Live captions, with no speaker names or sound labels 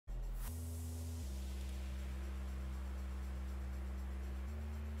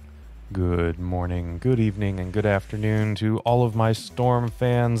Good morning, good evening, and good afternoon to all of my Storm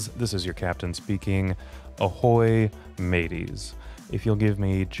fans. This is your captain speaking. Ahoy, mateys. If you'll give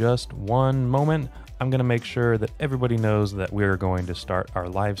me just one moment, I'm going to make sure that everybody knows that we're going to start our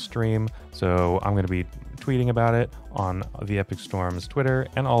live stream. So I'm going to be tweeting about it on the Epic Storm's Twitter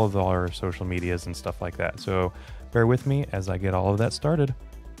and all of our social medias and stuff like that. So bear with me as I get all of that started.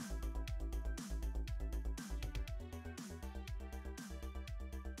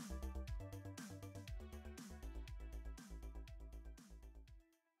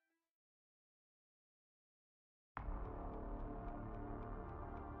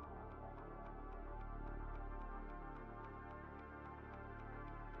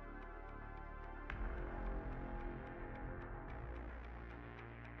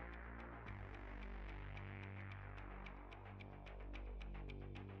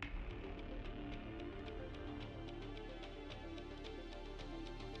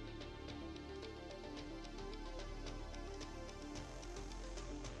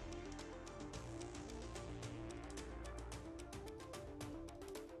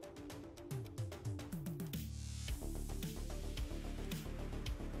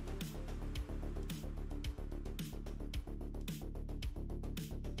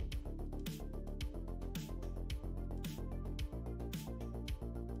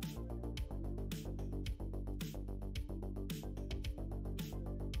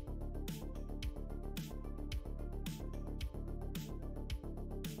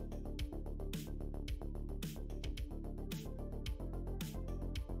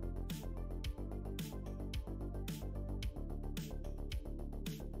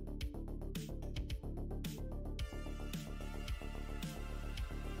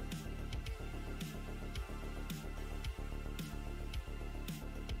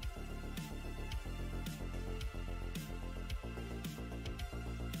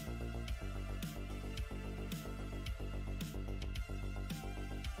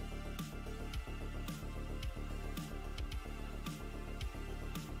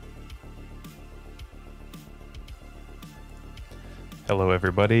 Hello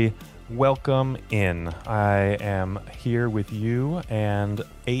everybody, welcome in. I am here with you and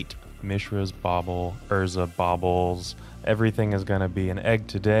 8 Mishra's Bauble, Urza Baubles. Everything is going to be an egg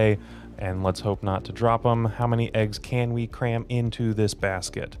today, and let's hope not to drop them. How many eggs can we cram into this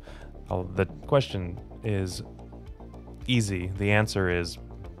basket? The question is easy. The answer is,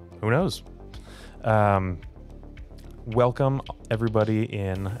 who knows? Welcome everybody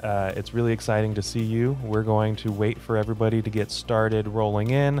in. It's really exciting to see you. We're going to wait for everybody to get started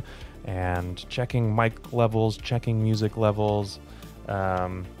rolling in and checking mic levels, checking music levels.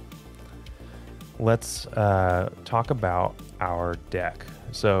 Let's talk about our deck.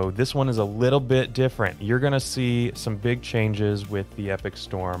 So this one is a little bit different. You're going to see some big changes with the Epic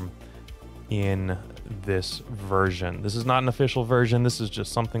Storm in this version. This is not an official version. This is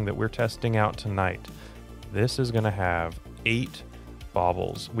just something that we're testing out tonight. This is going to have 8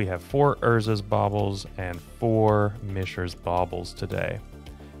 Baubles. We have 4 Urza's Baubles and 4 Mishra's Baubles today.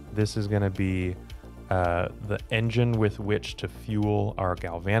 This is going to be the engine with which to fuel our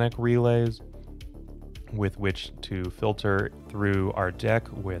Galvanic Relays, with which to filter through our deck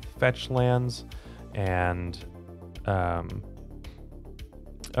with fetch lands, and oh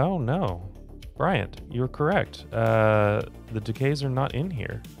no, Bryant, you're correct. The decays are not in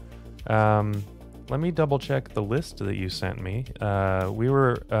here. Let me double check the list that you sent me. We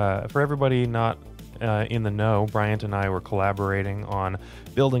were, for everybody not in the know, Bryant and I were collaborating on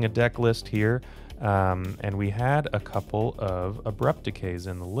building a deck list here, and we had a couple of abrupt decays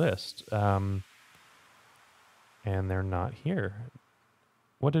in the list, and they're not here.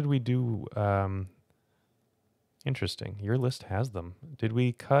 What did we do? Interesting. Your list has them. Did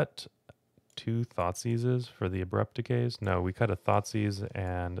we cut 2 Thoughtseizes for the abrupt decays? No, we cut a Thoughtseize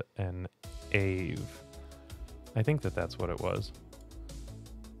and an Ave. I think that's what it was.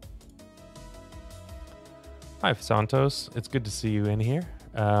 Hi, Santos. It's good to see you in here.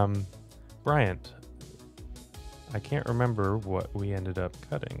 Bryant, I can't remember what we ended up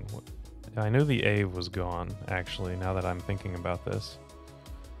cutting. I know the Ave was gone, actually, now that I'm thinking about this.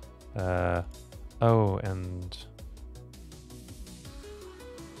 Oh, and...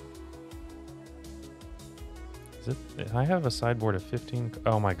 I have a sideboard of 15.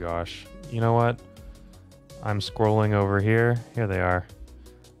 Oh my gosh. You know what? I'm scrolling over here. Here they are.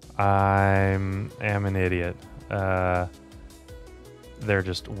 I am an idiot. They're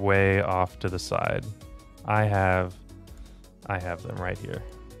just way off to the side. I have them right here.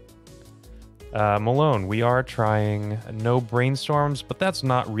 Malone, we are trying no brainstorms, but that's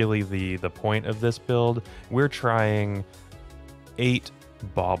not really the point of this build. We're trying 8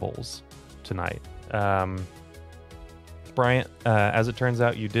 Baubles tonight. Bryant, as it turns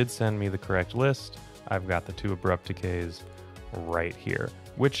out, you did send me the correct list. I've got the 2 Abrupt Decays right here,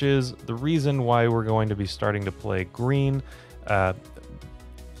 which is the reason why we're going to be starting to play green.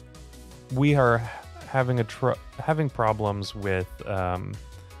 We are having problems with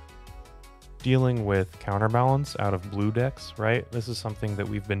dealing with counterbalance out of blue decks, right? This is something that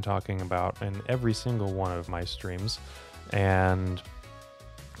we've been talking about in every single one of my streams, and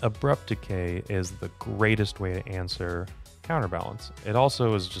Abrupt Decay is the greatest way to answer counterbalance. It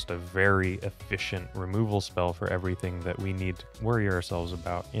also is just a very efficient removal spell for everything that we need to worry ourselves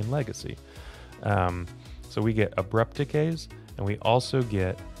about in Legacy. So we get Abrupt Decays, and we also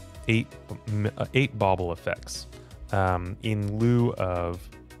get 8 Bauble effects in lieu of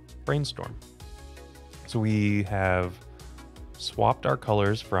Brainstorm. So we have swapped our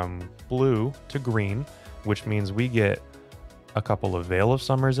colors from blue to green, which means we get a couple of Veil of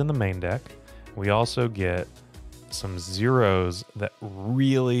Summers in the main deck. We also get some zeros that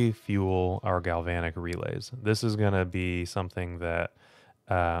really fuel our Galvanic Relays. This is going to be something that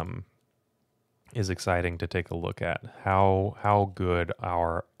is exciting to take a look at. How good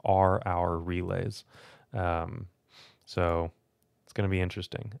are our relays? So it's going to be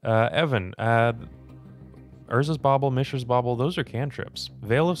interesting. Evan, Urza's Bauble, Mishra's Bauble, those are cantrips.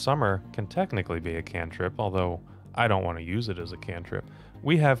 Veil of Summer can technically be a cantrip, although I don't want to use it as a cantrip.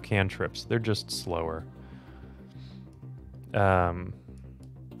 We have cantrips. They're just slower.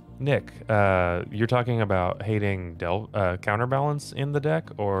 Nick, you're talking about hating counterbalance in the deck,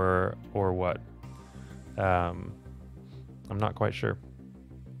 or what? I'm not quite sure.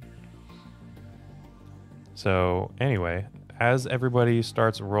 So anyway, as everybody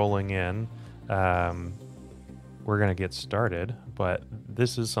starts rolling in, we're going to get started, but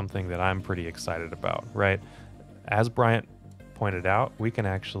this is something that I'm pretty excited about, right? As Bryant pointed out, we can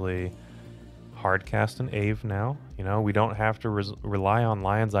actually hardcast an Ave now. You know, we don't have to rely on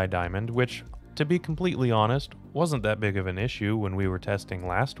Lion's Eye Diamond, which, to be completely honest, wasn't that big of an issue when we were testing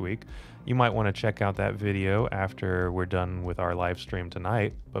last week. You might want to check out that video after we're done with our live stream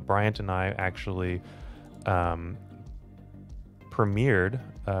tonight, but Bryant and I actually premiered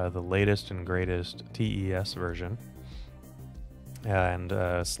the latest and greatest TES version, and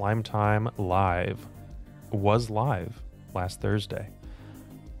Slime Time Live was live last Thursday.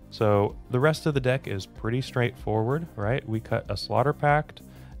 So the rest of the deck is pretty straightforward, right? We cut a Slaughter Pact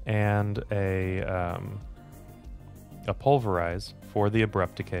and a Pulverize for the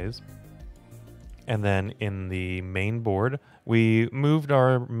Abrupt Decays. And then in the main board, we moved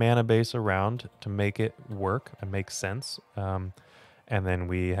our mana base around to make it work and make sense. And then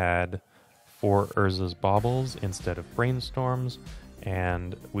we had 4 Urza's Baubles instead of Brainstorms,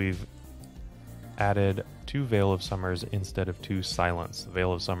 and we've added 2 Veil of Summers instead of 2 Silence. The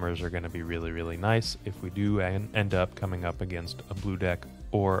Veil of Summers are going to be really, really nice if we do end up coming up against a blue deck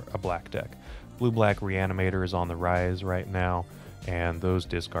or a black deck. Blue-black Reanimator is on the rise right now, and those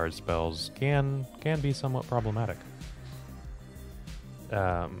discard spells can be somewhat problematic.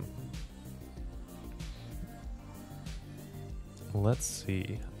 Let's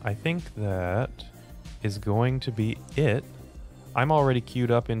see. I think that is going to be it. I'm already queued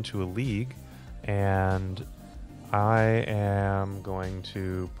up into a league, and I am going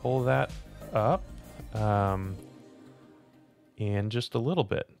to pull that up in just a little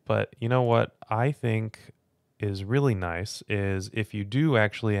bit. But you know what I think is really nice is if you do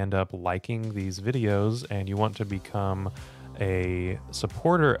actually end up liking these videos and you want to become a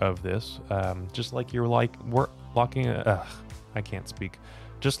supporter of this, just like you're I can't speak.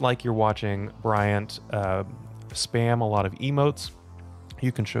 Just like you're watching Bryant spam a lot of emotes,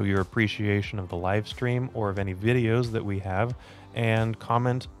 you can show your appreciation of the live stream or of any videos that we have and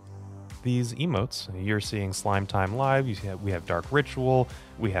comment these emotes. You're seeing Slime Time Live, we have Dark Ritual,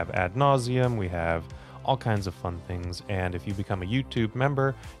 we have Ad Nauseam, we have all kinds of fun things, and if you become a YouTube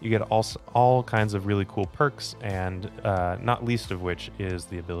member, you get all kinds of really cool perks, and not least of which is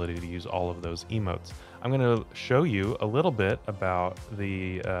the ability to use all of those emotes. I'm going to show you a little bit about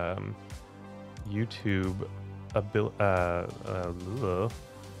the YouTube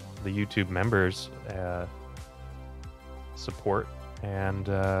members support, and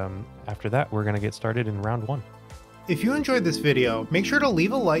after that we're going to get started in round 1. If you enjoyed this video, make sure to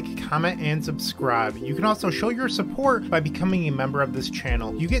leave a like, comment, and subscribe. You can also show your support by becoming a member of this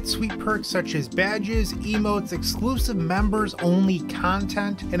channel. You get sweet perks such as badges, emotes, exclusive members only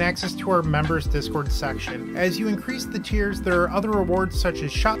content, and access to our members Discord section. As you increase the tiers, there are other rewards such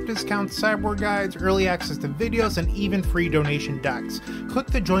as shop discounts, sideboard guides, early access to videos, and even free donation decks. Click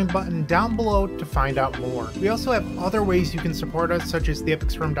the join button down below to find out more. We also have other ways you can support us, such as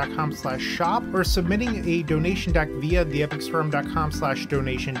theepicstorm.com/shop or submitting a donation deck via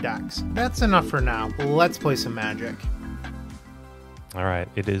theepicstorm.com/donation decks. That's enough for now. Let's play some Magic. All right,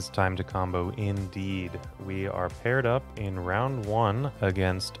 it is time to combo indeed. We are paired up in round 1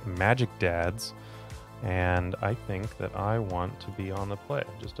 against Magic Dads, and I think that I want to be on the play.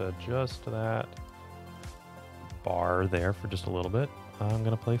 Just adjust that bar there for just a little bit. I'm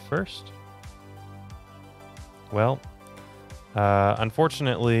gonna play first. Well,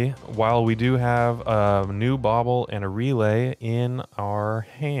 unfortunately, while we do have a new Bauble and a Relay in our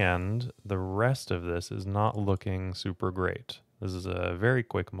hand, the rest of this is not looking super great. This is a very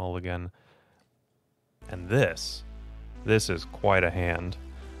quick mulligan, and this is quite a hand.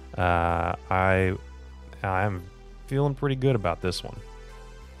 I'm feeling pretty good about this one.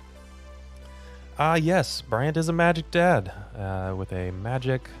 Yes, Bryant is a Magic Dad with a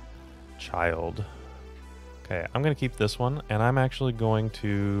Magic Child. Okay, I'm going to keep this one, and I'm actually going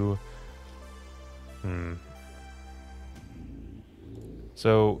to...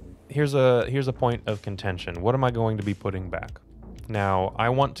 So here's a point of contention. What am I going to be putting back? Now, I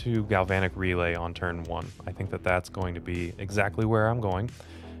want to Galvanic Relay on turn 1. I think that that's going to be exactly where I'm going.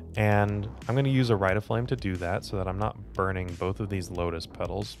 And I'm going to use a Rite of Flame to do that so that I'm not burning both of these Lotus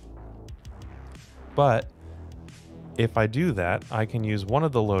Petals. But if I do that, I can use one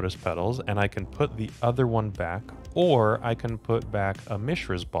of the Lotus Petals and I can put the other one back, or I can put back a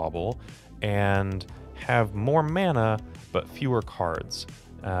Mishra's Bauble and have more mana but fewer cards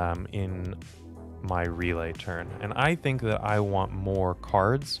in my Relay turn. And I think that I want more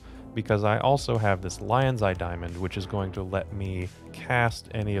cards because I also have this Lion's Eye Diamond, which is going to let me cast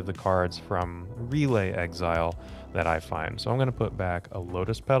any of the cards from Relay Exile that I find. So I'm going to put back a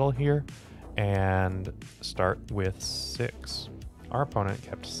Lotus Petal here and start with 6. Our opponent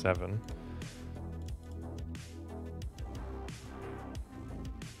kept 7.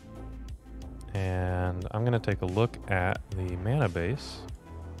 And I'm going to take a look at the mana base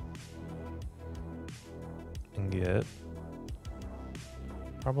and get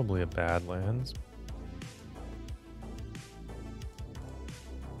probably a Badlands.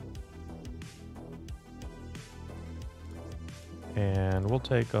 And we'll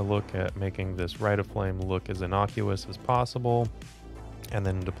take a look at making this Rite of Flame look as innocuous as possible, and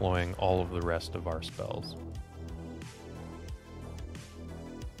then deploying all of the rest of our spells.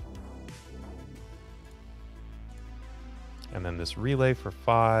 And then this Relay for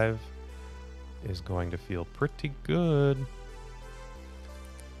 5 is going to feel pretty good.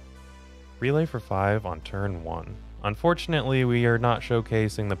 Relay for 5 on turn 1. Unfortunately, we are not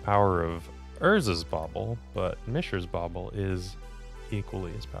showcasing the power of Urza's Bauble, but Mishra's Bauble is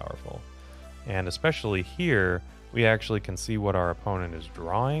equally as powerful. And especially here, we actually can see what our opponent is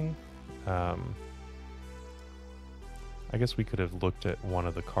drawing. I guess we could have looked at one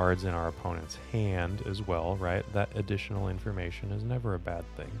of the cards in our opponent's hand as well, right? That additional information is never a bad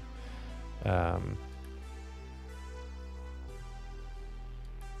thing.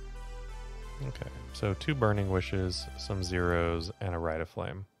 Okay, so 2 Burning Wishes, some zeros, and a Rite of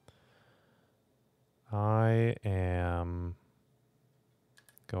Flame. I am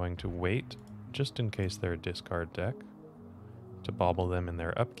going to wait, just in case they're a discard deck, to Bauble them in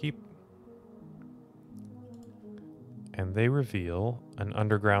their upkeep. And they reveal an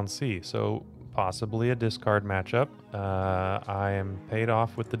Underground Sea, so possibly a discard matchup. I am paid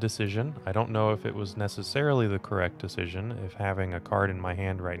off with the decision. I don't know if it was necessarily the correct decision, if having a card in my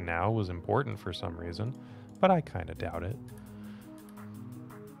hand right now was important for some reason, but I kind of doubt it.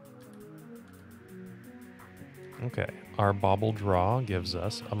 Okay, our Bauble draw gives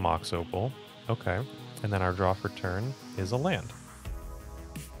us a Mox Opal. Okay, and then our draw for turn is a land.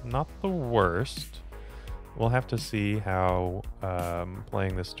 Not the worst. We'll have to see how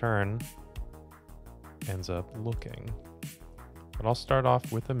playing this turn ends up looking. But I'll start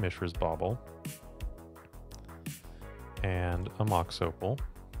off with a Mishra's Bauble and a Mox Opal.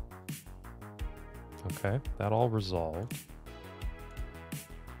 Okay, that all resolved.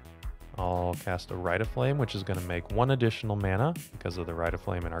 I'll cast a Rite of Flame, which is going to make 1 additional mana because of the Rite of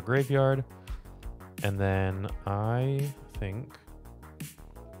Flame in our graveyard. And then I think...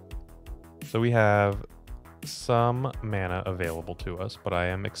 So we have some mana available to us, but I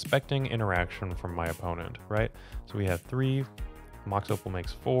am expecting interaction from my opponent, right? So we have 3, Mox Opal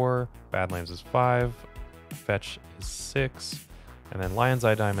makes 4, Badlands is 5, Fetch is 6, and then Lion's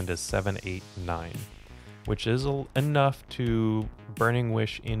Eye Diamond is 7, 8, 9, which is enough to Burning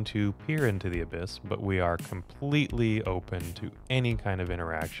Wish into Peer into the Abyss, but we are completely open to any kind of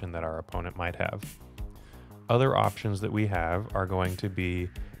interaction that our opponent might have. Other options that we have are going to be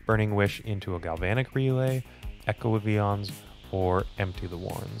Burning Wish into a Galvanic Relay, Echo of Eons, or Empty the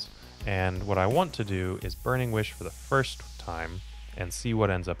Warrens. And what I want to do is Burning Wish for the first time and see what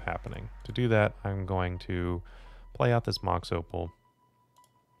ends up happening. To do that, I'm going to play out this Mox Opal,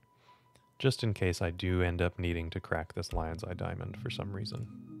 just in case I do end up needing to crack this Lion's Eye Diamond for some reason.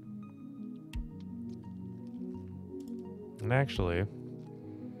 And actually,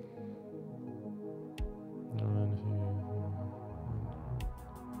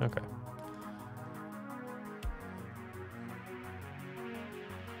 okay.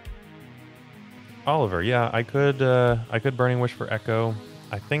 Oliver, yeah, I could Burning Wish for Echo.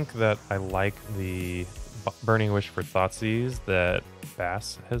 I think that I like the Burning Wish for Thoughtseize that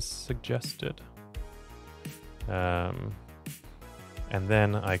Bass has suggested. And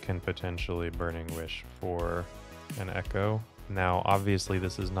then I can potentially Burning Wish for an Echo. Now, obviously,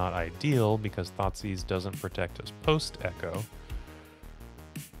 this is not ideal because Thoughtseize doesn't protect us post-Echo.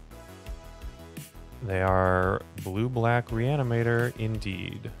 They are blue-black Reanimator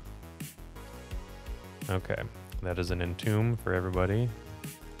indeed. Okay, that is an Entomb for everybody.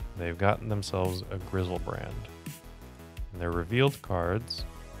 They've gotten themselves a Grizzlebrand. And their revealed cards,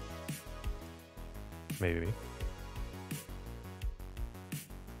 maybe.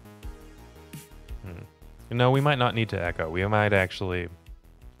 No, we might not need to Echo. We might actually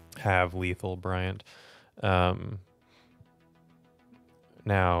have Lethal Bryant. Now,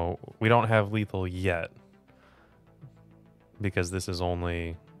 we don't have Lethal yet because this is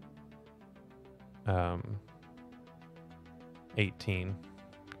only 18.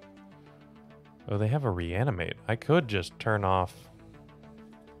 Oh, they have a Reanimate. I could just turn off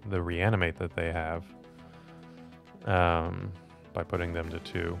the Reanimate that they have by putting them to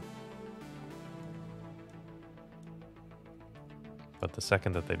 2. But the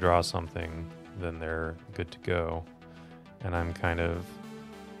second that they draw something, then they're good to go. And I'm kind of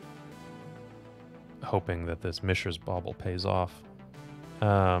hoping that this Mishra's Bauble pays off.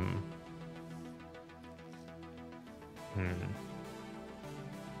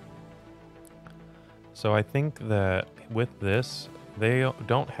 So I think that with this, they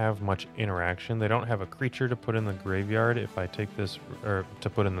don't have much interaction. They don't have a creature to put in the graveyard if I take this, or to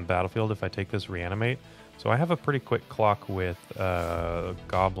put in the battlefield if I take this Reanimate. So I have a pretty quick clock with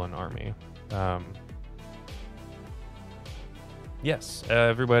Goblin Army. Yes,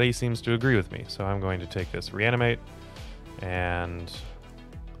 everybody seems to agree with me. So I'm going to take this Reanimate, and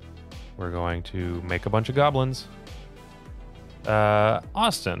we're going to make a bunch of goblins.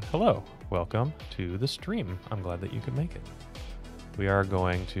 Austin, hello. Welcome to the stream. I'm glad that you could make it. We are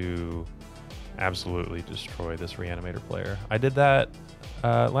going to absolutely destroy this Reanimator player. I did that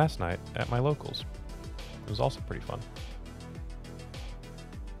last night at my locals. It was also pretty fun.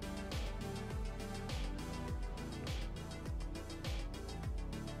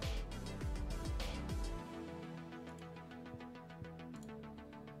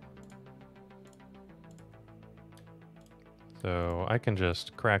 So I can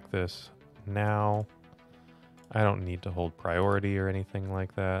just crack this now. I don't need to hold priority or anything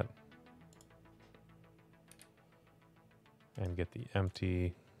like that. And get the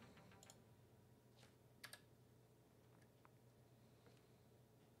empty.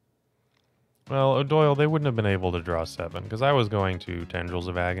 Well, O'Doyle, they wouldn't have been able to draw 7 because I was going to Tendrils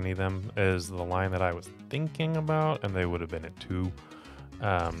of Agony them as the line that I was thinking about, and they would have been at 2.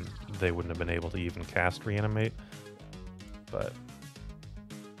 They wouldn't have been able to even cast Reanimate. But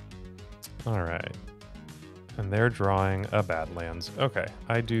all right, and they're drawing a Badlands. Okay,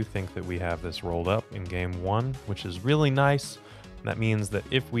 I do think that we have this rolled up in game 1, which is really nice. That means that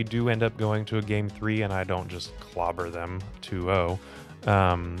if we do end up going to a game 3 and I don't just clobber them 2-0,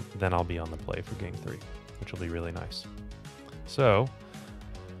 then I'll be on the play for game 3, which will be really nice. So,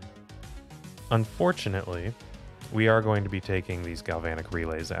 unfortunately, we are going to be taking these Galvanic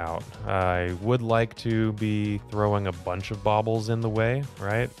Relays out. I would like to be throwing a bunch of Baubles in the way,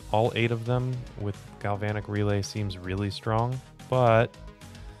 right? All 8 of them with Galvanic Relay seems really strong, but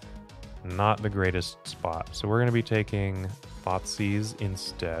not the greatest spot. So we're going to be taking Thoughtseize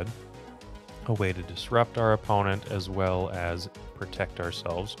instead, a way to disrupt our opponent as well as protect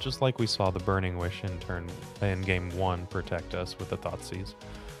ourselves, just like we saw the Burning Wish in game 1 protect us with the Thoughtseize.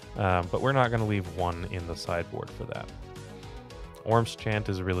 but we're not going to leave one in the sideboard for that. Orim's Chant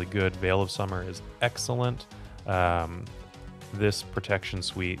is really good. Veil of Summer is excellent. This protection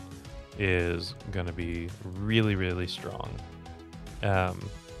suite is going to be really, really strong.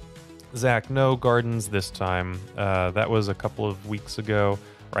 Zach, no gardens this time. That was a couple of weeks ago.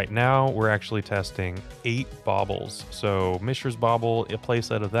 Right now, we're actually testing 8 Baubles. So Mishra's Bauble, a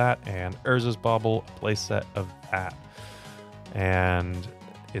playset of that, and Urza's Bauble, a playset of that. And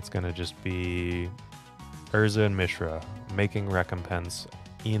it's going to just be Urza and Mishra making recompense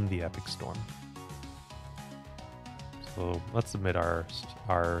in the Epic Storm. So let's submit our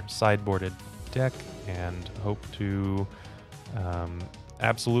sideboarded deck and hope to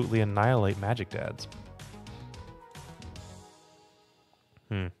absolutely annihilate Magic Dads.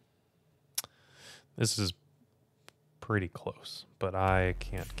 This is pretty close, but I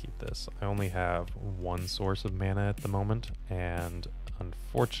can't keep this. I only have one source of mana at the moment, and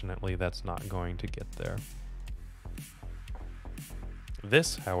unfortunately that's not going to get there.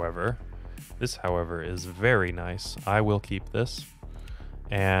 This, however, is very nice. I will keep this,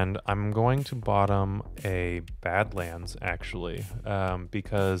 and I'm going to bottom a Badlands, actually,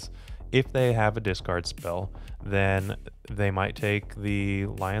 because if they have a discard spell, then they might take the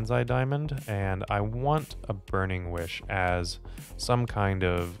Lion's Eye Diamond, and I want a Burning Wish as some kind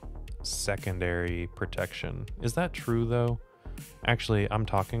of secondary protection. Is that true, though? Actually, I'm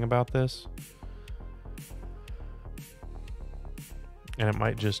talking about this, and it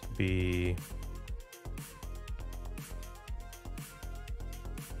might just be...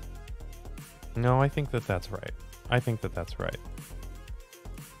 No, I think that that's right. I think that that's right.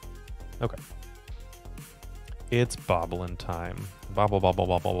 Okay. It's Bauble time. Bauble, bauble,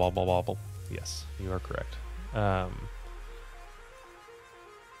 bauble, bauble, bauble. Yes, you are correct.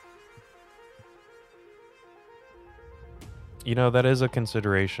 You know, that is a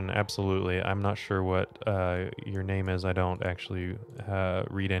consideration, absolutely. I'm not sure what your name is. I don't actually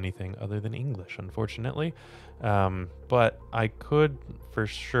read anything other than English, unfortunately. But I could, for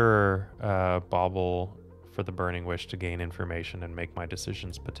sure, Bauble for the Burning Wish to gain information and make my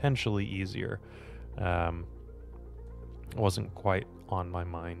decisions potentially easier. Wasn't quite on my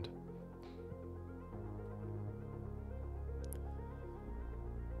mind.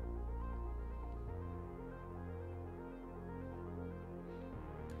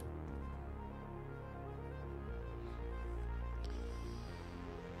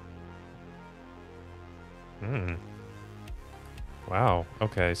 Wow,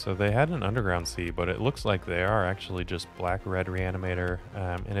 okay, so they had an Underground Sea, but it looks like they are actually just black-red Reanimator,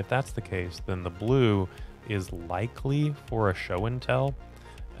 and if that's the case, then the blue is likely for a Show and Tell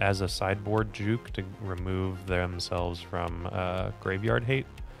as a sideboard juke to remove themselves from Graveyard Hate,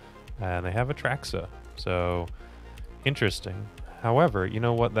 and they have a Traxa, so interesting. However, you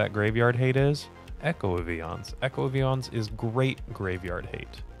know what that Graveyard Hate is? Echo of Eons. Echo of Eons is great Graveyard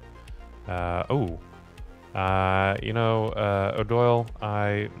Hate. You know, O'Doyle,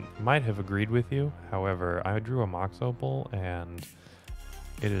 I might have agreed with you. However, I drew a Mox Opal, and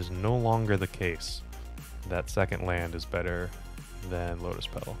it is no longer the case that second land is better than Lotus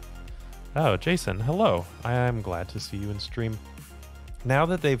Petal. Oh, Jason, hello. I am glad to see you in stream. Now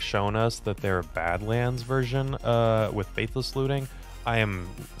that they've shown us that they're a Badlands version with Faithless Looting, I am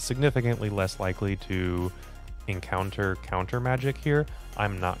significantly less likely to encounter counter magic here.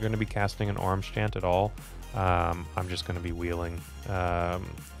 I'm not going to be casting an Orim's Chant at all. I'm just going to be wheeling.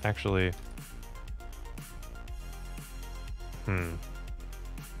 Actually,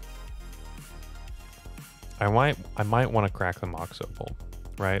 I might want to crack the Mox Opal,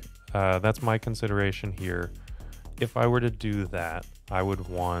 right? That's my consideration here. If I were to do that, I would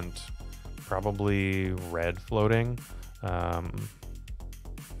want probably red floating. Yeah.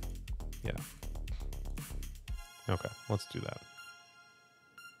 Okay, let's do that.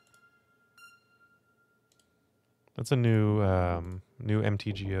 That's a new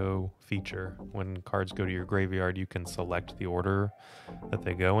MTGO feature. When cards go to your graveyard, you can select the order that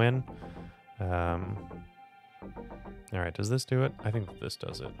they go in. All right, does this do it? I think this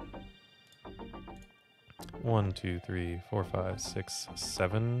does it. 1, 2, 3, 4, 5, 6,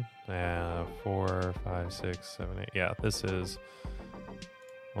 7. 4, 5, 6, 7, 8. Yeah, this is...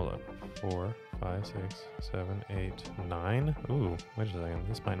 Hold up. 4, 5, 6, 7, 8, 9. Ooh, wait a second.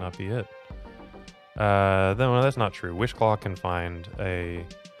 This might not be it. Well, that's not true. Wishclaw can find a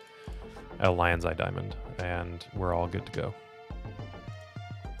Lion's Eye Diamond, and we're all good to go.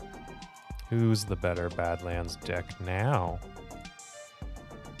 Who's the better Badlands deck now?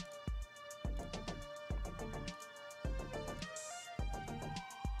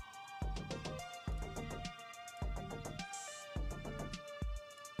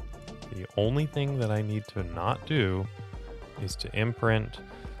 The only thing that I need to not do is to imprint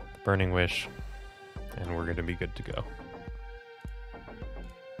the Burning Wish, and we're going to be good to go.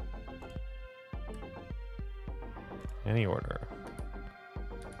 Any order.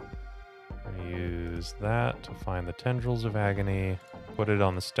 I'm going to use that to find the Tendrils of Agony, put it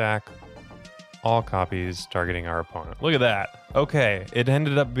on the stack. All copies targeting our opponent. Look at that. Okay, it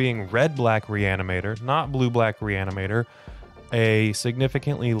ended up being red-black Reanimator, not blue-black Reanimator. A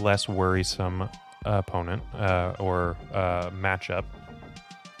significantly less worrisome opponent or matchup.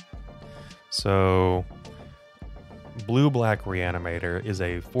 So blue-black Reanimator is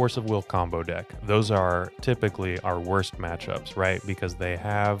a Force of Will combo deck. Those are typically our worst matchups, right? Because they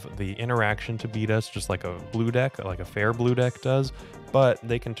have the interaction to beat us just like a blue deck, like a fair blue deck does, but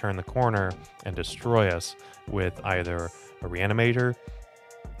they can turn the corner and destroy us with either a Reanimator,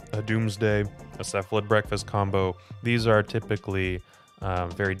 a Doomsday, a Cephalid Breakfast combo. These are typically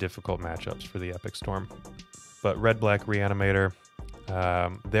very difficult matchups for the Epic Storm. But red-black Reanimator,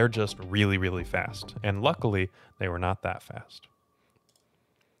 they're just really, really fast. And luckily, they were not that fast.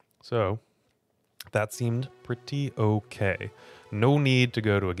 So that seemed pretty okay. No need to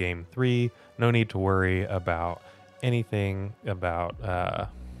go to a game 3. No need to worry about anything about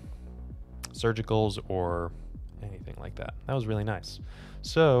surgicals or anything like that. That was really nice.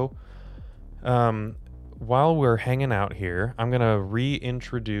 So while we're hanging out here, I'm going to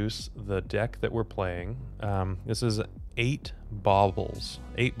reintroduce the deck that we're playing. This is 8 Baubles.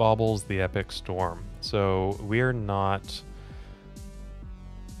 8 Baubles, the Epic Storm. So we're not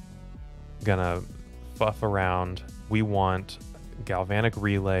going to fuff around. We want Galvanic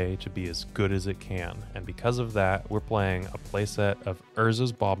Relay to be as good as it can. And because of that, we're playing a playset of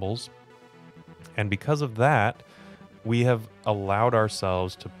Urza's Baubles. And because of that, we have allowed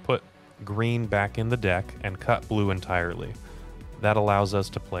ourselves to put green back in the deck and cut blue entirely. That allows us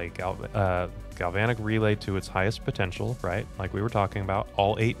to play Galvanic Relay to its highest potential, right? Like we were talking about,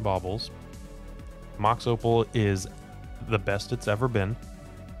 all 8 Baubles. Mox Opal is the best it's ever been.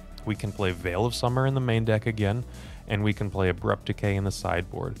 We can play Veil of Summer in the main deck again, and we can play Abrupt Decay in the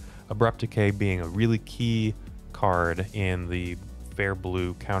sideboard. Abrupt Decay being a really key card in the fair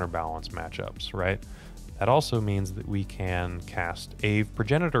blue counterbalance matchups, right? That also means that we can cast Ave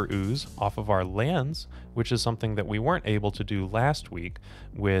Progenitor Ooze off of our lands, which is something that we weren't able to do last week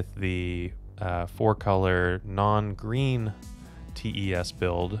with the 4-color non-green TES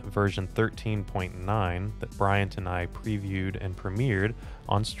build, version 13.9, that Bryant and I previewed and premiered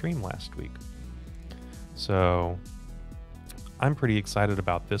on stream last week. So I'm pretty excited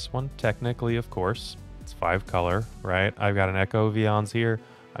about this one. Technically, of course, it's 5-color, right? I've got an Echo of Eons here.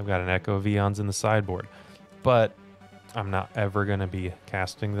 I've got an Echo of Eons in the sideboard. But I'm not ever going to be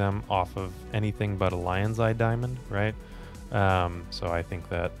casting them off of anything but a Lion's Eye Diamond, right? So I think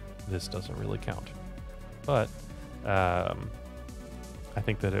that this doesn't really count. But I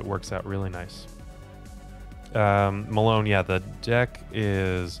think that it works out really nice. Malone, yeah, the deck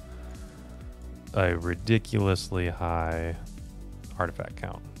is a ridiculously high artifact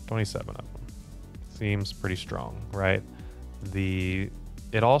count. 27 of them. Seems pretty strong, right?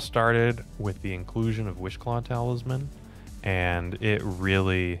 It all started with the inclusion of Wishclaw Talisman, and it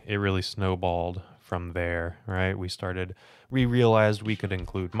really snowballed from there, right? We realized we could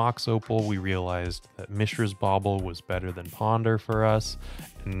include Mox Opal. We realized that Mishra's Bauble was better than Ponder for us.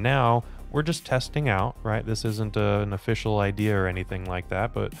 And now we're just testing out, right? This isn't an official idea or anything like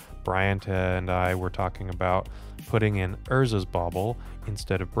that, but Bryant and I were talking about putting in Urza's Bauble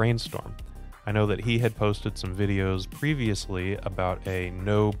instead of Brainstorm. I know that he had posted some videos previously about a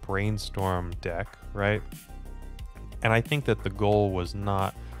no Brainstorm deck, right? And I think that the goal was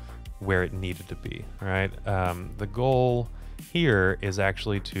not where it needed to be, right? The goal here is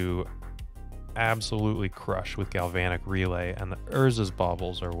actually to absolutely crush with Galvanic Relay, and the Urza's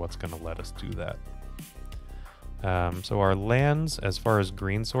Baubles are what's going to let us do that. So our lands, as far as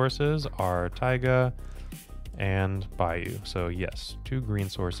green sources, are Taiga and Bayou. So yes, 2 green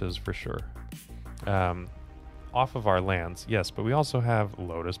sources for sure. Off of our lands, yes, but we also have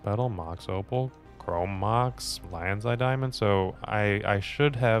Lotus Petal, Mox Opal, Chrome Mox, Lion's Eye Diamond, so I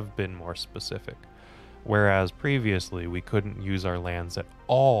should have been more specific. Whereas previously we couldn't use our lands at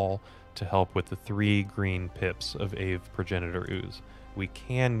all to help with the 3 green pips of Ave Progenitor Ooze. We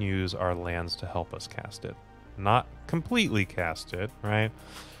can use our lands to help us cast it. Not completely cast it, right?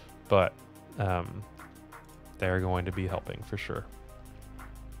 But they're going to be helping for sure.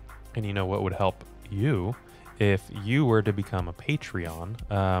 And you know what would help you if you were to become a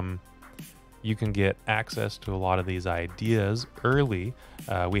Patreon? You can get access to a lot of these ideas early.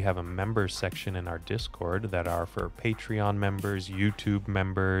 We have a members section in our Discord that are for Patreon members, YouTube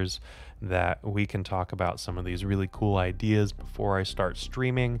members, that we can talk about some of these really cool ideas before I start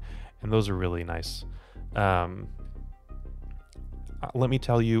streaming, and those are really nice. Let me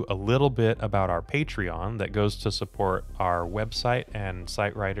tell you a little bit about our Patreon that goes to support our website and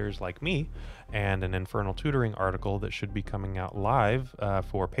site writers like me, and an Infernal Tutoring article that should be coming out live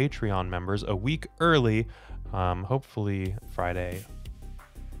for Patreon members a week early, hopefully Friday.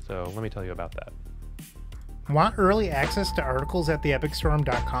 So let me tell you about that. Want early access to articles at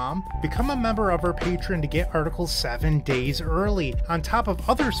theepicstorm.com? Become a member of our Patreon to get articles 7 days early, on top of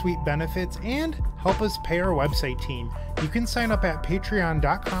other sweet benefits, and help us pay our website team. You can sign up at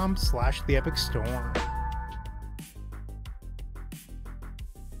patreon.com/theepicstorm.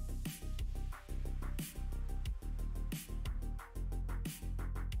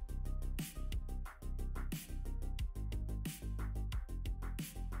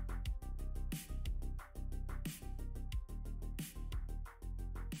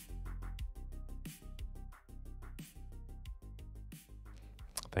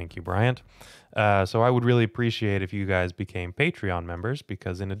 Thank you, Bryant. So I would really appreciate if you guys became Patreon members,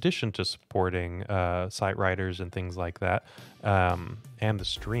 because in addition to supporting site writers and things like that, and the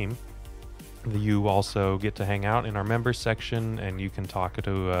stream, you also get to hang out in our members section, and you can talk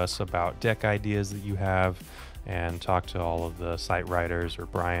to us about deck ideas that you have, and talk to all of the site writers or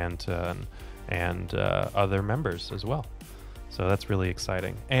Bryant and other members as well. So that's really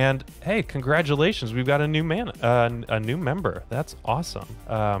exciting. And hey, congratulations! We've got a new member. That's awesome.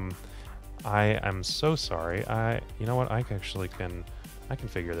 I am so sorry. You know what? I can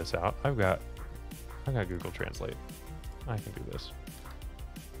figure this out. I've got Google Translate. I can do this.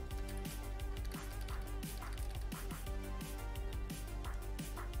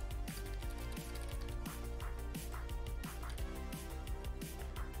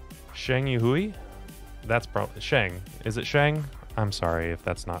 Sheng Yuhui? That's probably Sheng. Is it Sheng? I'm sorry if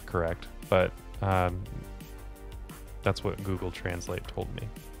that's not correct, but that's what Google Translate told me.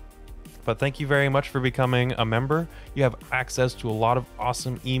 But thank you very much for becoming a member. You have access to a lot of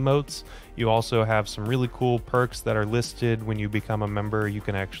awesome emotes. You also have some really cool perks that are listed when you become a member. You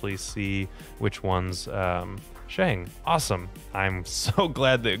can actually see which ones. Sheng, awesome. I'm so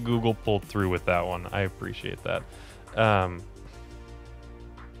glad that Google pulled through with that one. I appreciate that.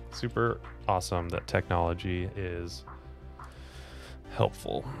 Super awesome that technology is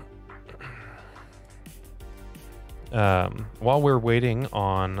helpful. While we're waiting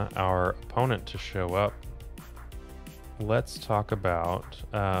on our opponent to show up, let's talk about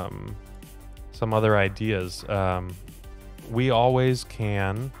some other ideas. We always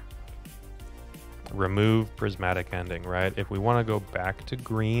can remove Prismatic Ending, right? If we want to go back to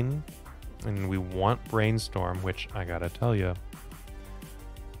green and we want Brainstorm, which I gotta tell you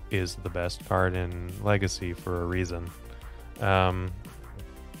is the best card in Legacy for a reason.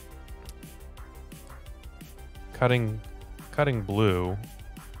 Cutting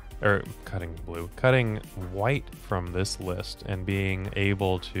white from this list and being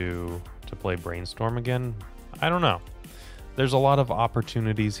able to play Brainstorm again, I don't know. There's a lot of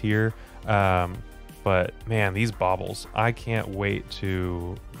opportunities here, but man, these Baubles, I can't wait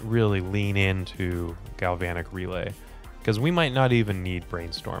to really lean into Galvanic Relay, because we might not even need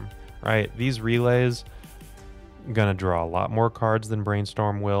Brainstorm, right? These relays gonna draw a lot more cards than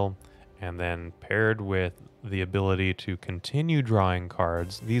Brainstorm will, and then paired with the ability to continue drawing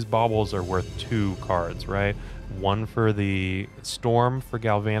cards, these Baubles are worth 2 cards, right? One for the Storm for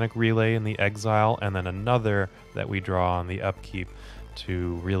Galvanic Relay in the Exile, and then another that we draw on the upkeep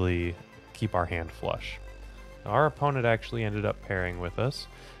to really keep our hand flush. Our opponent actually ended up pairing with us,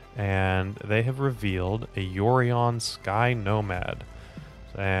 and they have revealed a Yorion Sky Nomad.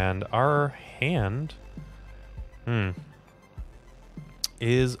 And our hand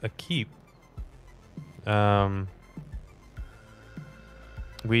is a keep.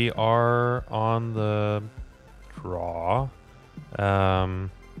 We are on the draw.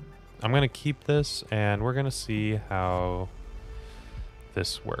 I'm going to keep this, and we're going to see how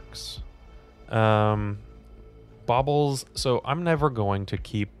this works. Baubles. So I'm never going to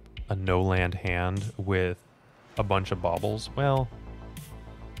keep a no-land hand with a bunch of Baubles. Well,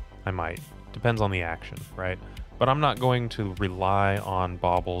 I might. Depends on the action, right? But I'm not going to rely on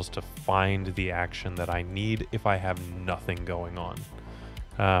Baubles to find the action that I need if I have nothing going on.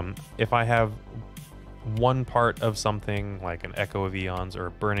 If I have one part of something like an Echo of Eons or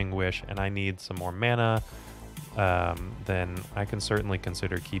a Burning Wish and I need some more mana, then I can certainly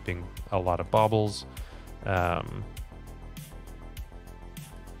consider keeping a lot of Baubles.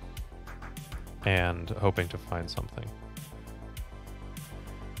 and hoping to find something.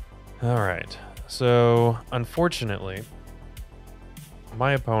 All right, so unfortunately,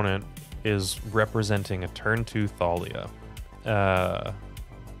 my opponent is representing a turn 2 Thalia. I'm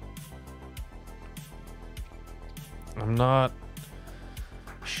not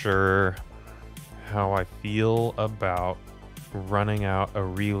sure how I feel about running out a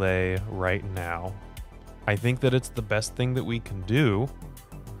relay right now. I think that it's the best thing that we can do,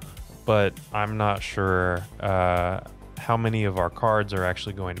 but I'm not sure how many of our cards are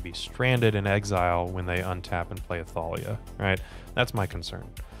actually going to be stranded in exile when they untap and play a Thalia, right? That's my concern.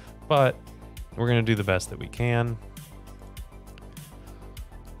 But we're going to do the best that we can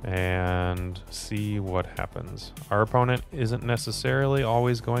and see what happens. Our opponent isn't necessarily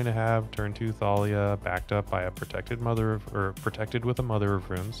always going to have turn 2 Thalia backed up by a protected with a Mother of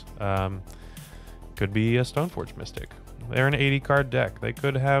Runes. Could be a Stoneforge Mystic. They're an 80 card deck. They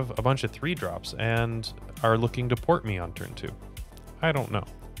could have a bunch of 3-drops and are looking to port me on turn 2. I don't know.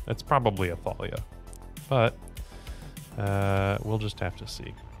 It's probably a Thalia, but we'll just have to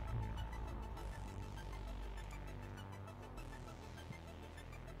see.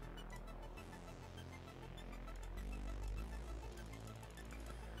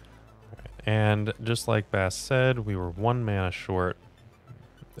 And just like Bass said, we were 1 mana short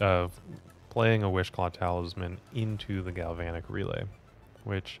of playing a Wishclaw Talisman into the Galvanic Relay,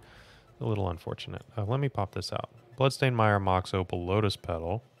 which is a little unfortunate. Let me pop this out. Bloodstained Mire, Mox Opal, Lotus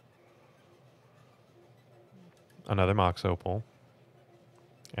Petal, another Mox Opal,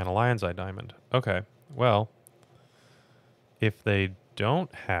 and a Lion's Eye Diamond. Okay, well, if they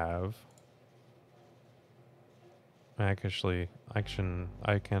don't have... Actually, I can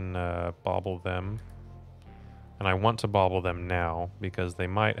bauble them, and I want to bauble them now because they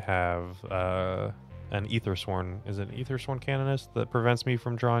might have an Aethersworn. Is it an Aethersworn Canonist that prevents me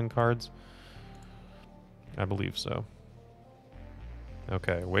from drawing cards? I believe so.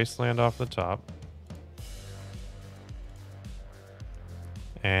 Okay, Wasteland off the top.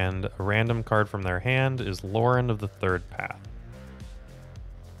 And a random card from their hand is Lauren of the Third Path.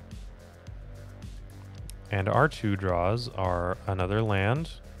 And our 2 draws are another land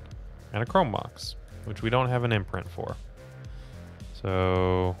and a Chrome Mox, which we don't have an imprint for.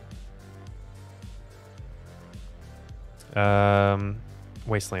 So,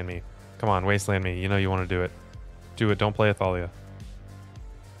 Wasteland me. Come on, Wasteland me. You know you want to do it. Do it. Don't play a Thalia.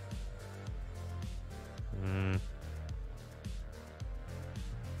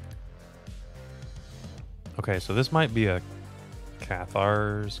 Okay, so this might be a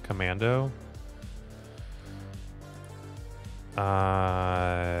Cathar's Commando.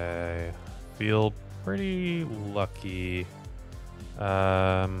 I feel pretty lucky,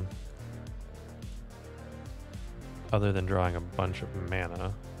 other than drawing a bunch of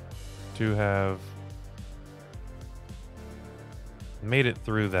mana, to have made it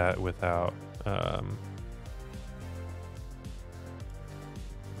through that without...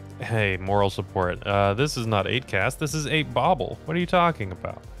 Hey, moral support. This is not 8 cast, this is 8 Bauble. What are you talking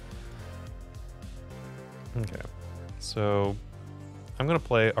about? Okay. So, I'm going to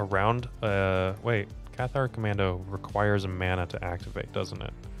play around... wait, Cathar Commando requires a mana to activate, doesn't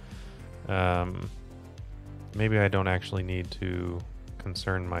it? Maybe I don't actually need to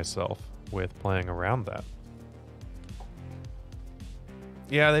concern myself with playing around that.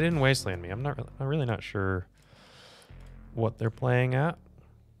 Yeah, they didn't Wasteland me. I'm really not sure what they're playing at.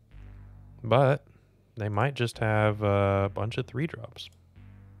 But they might just have a bunch of 3-drops.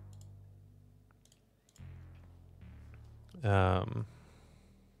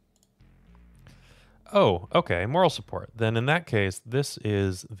 Oh, okay, moral support. Then in that case, this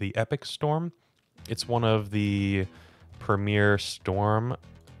is the Epic Storm. It's one of the premier Storm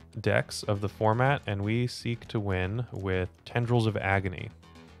decks of the format, and we seek to win with Tendrils of Agony.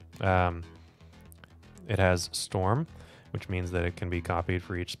 It has Storm, which means that it can be copied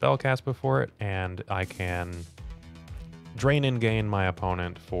for each spell cast before it, and I can drain and gain my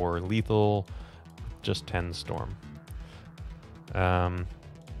opponent for lethal, just 10 Storm.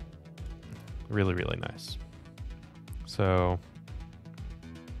 Really, really nice. So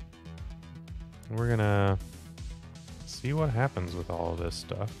we're gonna see what happens with all of this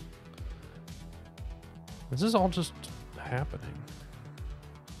stuff. This is all just happening,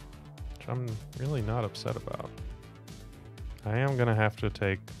 which I'm really not upset about. I am gonna have to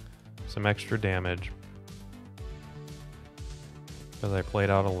take some extra damage because I played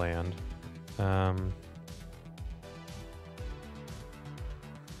out a land.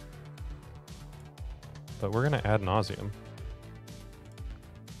 But we're gonna Ad Nauseam.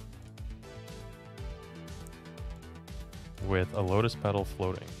 With a Lotus Petal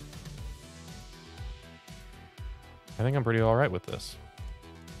floating. I think I'm pretty all right with this.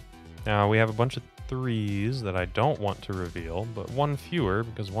 Now, we have a bunch of 3s that I don't want to reveal, but one fewer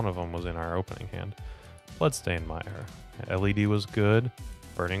because one of them was in our opening hand. Bloodstained Mire. LED was good.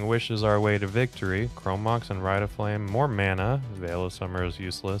 Burning Wish is our way to victory. Chrome Mox and Rite of Flame. More mana. Veil of Summer is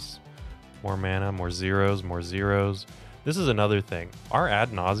useless. More mana, more zeros, more zeros. This is another thing. Our Ad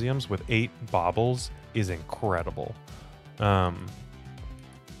Nauseams with 8 Baubles is incredible. Yeah,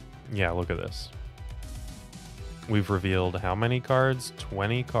 look at this. We've revealed how many cards?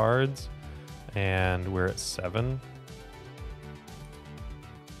 20 cards. And we're at 7.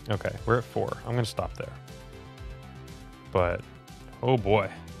 Okay, we're at 4. I'm going to stop there. But, oh boy.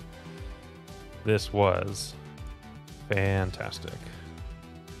 This was fantastic.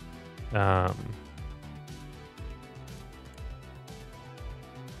 Our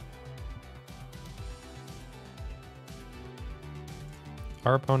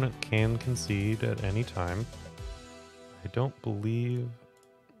opponent can concede at any time. I don't believe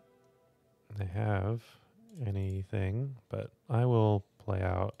they have anything, but I will play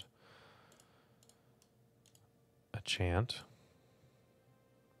out a Chant.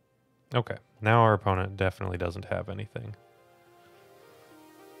 Okay, now our opponent definitely doesn't have anything.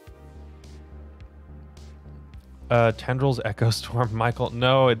 Tendrils Echo Storm, Michael.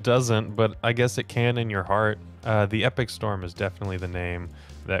 No, it doesn't, but I guess it can in your heart. The Epic Storm is definitely the name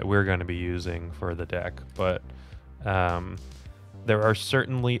that we're going to be using for the deck, but there are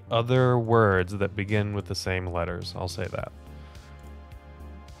certainly other words that begin with the same letters. I'll say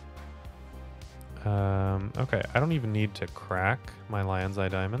that. Okay, I don't even need to crack my Lion's Eye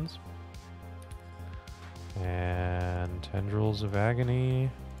Diamonds. And Tendrils of Agony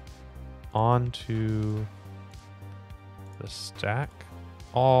onto the stack.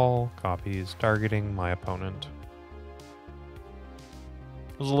 All copies targeting my opponent.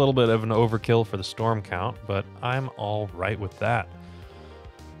 It was a little bit of an overkill for the storm count, but I'm all right with that.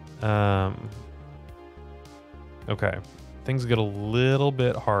 Okay, things get a little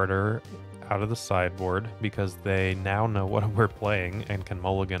bit harder out of the sideboard because they now know what we're playing and can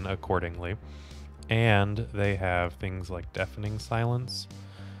mulligan accordingly. And they have things like Deafening Silence,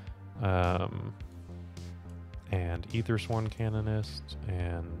 and Aethersworn Canonist,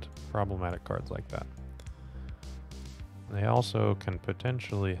 and problematic cards like that. They also can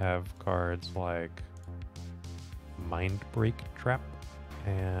potentially have cards like Mindbreak Trap,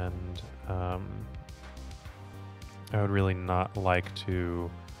 and I would really not like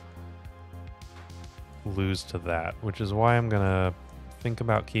to lose to that, which is why I'm gonna think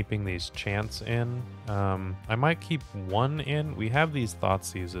about keeping these Chants in. I might keep one in. We have these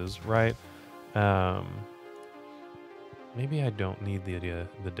Thoughtseizes, right? Maybe I don't need the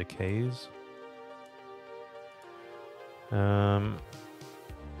decays. Or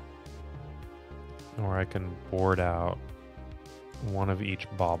I can board out one of each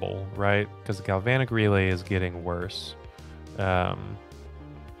Bauble, right? Because the Galvanic Relay is getting worse.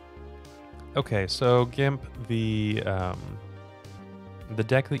 Okay, so Gimp, the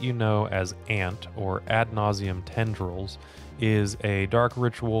deck that you know as Ant, or Ad Nauseam Tendrils, is a Dark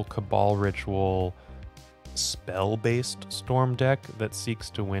Ritual, Cabal Ritual, spell-based storm deck that seeks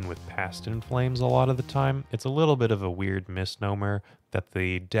to win with Past in Flames a lot of the time. It's a little bit of a weird misnomer that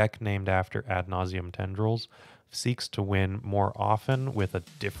the deck named after Ad Nauseam Tendrils seeks to win more often with a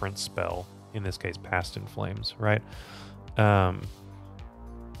different spell, in this case Past in Flames, right? And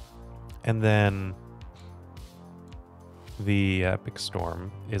then the Epic Storm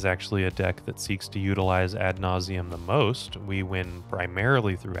is actually a deck that seeks to utilize Ad Nauseam the most. We win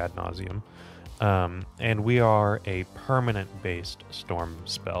primarily through Ad Nauseam. And we are a permanent-based storm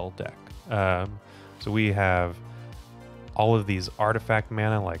spell deck. So we have all of these artifact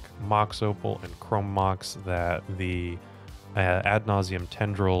mana like Mox Opal and Chrome Mox that the Ad Nauseam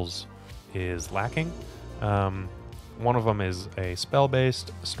Tendrils is lacking. One of them is a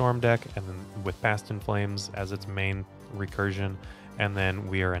spell-based storm deck, and then with Past in Flames as its main recursion, and then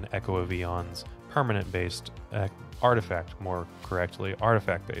we are an Echo of Eons permanent-based artifact, more correctly,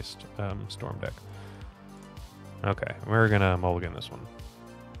 artifact-based storm deck. Okay, we're gonna mulligan this one.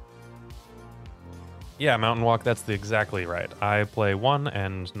 Yeah, Mountain Walk, that's exactly right. I play one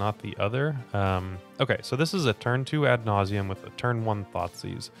and not the other. Okay, so this is a turn 2 Ad Nauseam with a turn 1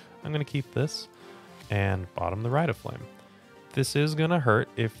 Thoughtseize. I'm gonna keep this and bottom the Rite of Flame. This is gonna hurt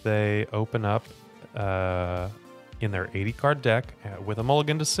if they open up in their 80 card deck with a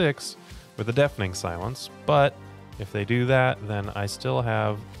mulligan to 6 with a Deafening Silence, but if they do that, then I still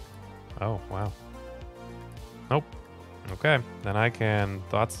have... Oh, wow. Nope. Okay, then I can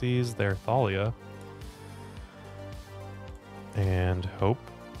Thoughtseize their Thalia and hope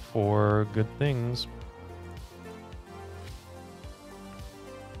for good things.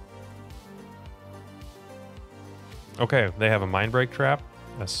 Okay, they have a Mindbreak Trap,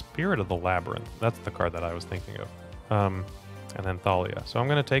 a Spirit of the Labyrinth. That's the card that I was thinking of. And then Thalia. So I'm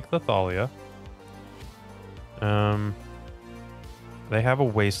going to take the Thalia. They have a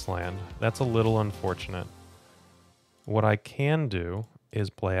Wasteland. That's a little unfortunate. What I can do is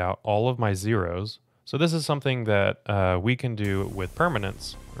play out all of my zeros. So this is something that we can do with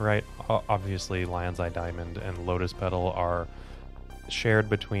permanents, right? Obviously, Lion's Eye Diamond and Lotus Petal are shared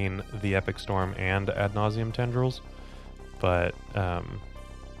between the Epic Storm and Ad Nauseam Tendrils. But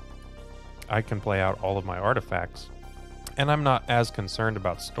I can play out all of my artifacts. And I'm not as concerned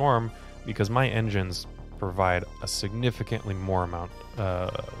about Storm because my engines provide a significantly more amount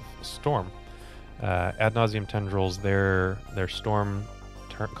of Storm. Ad Nauseam Tendrils, their Storm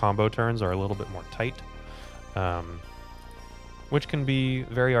combo turns are a little bit more tight, which can be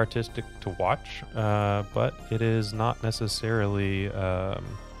very artistic to watch, but it is not necessarily...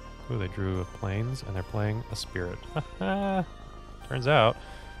 they drew a Plains, and they're playing a Spirit. Turns out,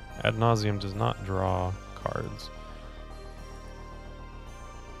 Ad Nauseam does not draw cards.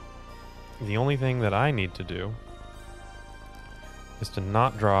 The only thing that I need to do is to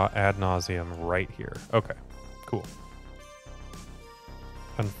not draw Ad Nauseam right here. Okay, cool.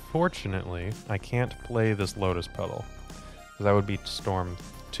 Unfortunately, I can't play this Lotus Petal, because that would be Storm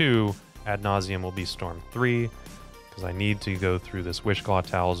 2, Ad Nauseam will be Storm 3, because I need to go through this Wishclaw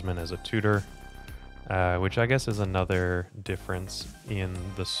Talisman as a tutor, which I guess is another difference in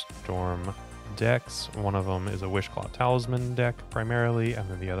the Storm decks. One of them is a Wishclaw Talisman deck primarily, and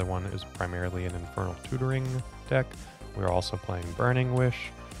then the other one is primarily an Infernal Tutoring deck. We're also playing Burning Wish.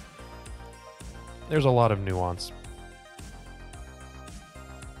 There's a lot of nuance.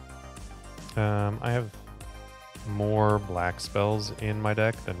 I have more black spells in my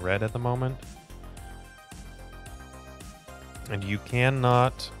deck than red at the moment. And you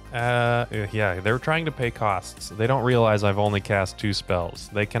cannot... yeah, they're trying to pay costs. They don't realize I've only cast 2 spells.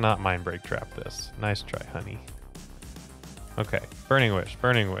 They cannot Mindbreak Trap this. Nice try, honey. Okay, Burning Wish,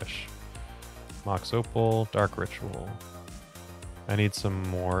 Burning Wish. Mox Opal, Dark Ritual. I need some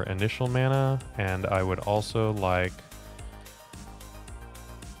more initial mana, and I would also like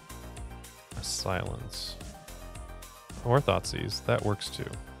a Silence. Or Thoughtseize, that works too.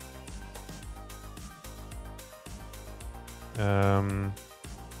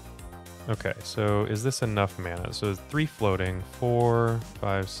 Okay, so is this enough mana? So 3 floating, 4,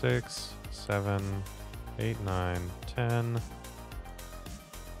 5, 6, 7, 8, 9, 10.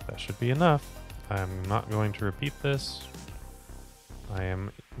 That should be enough. I'm not going to repeat this. I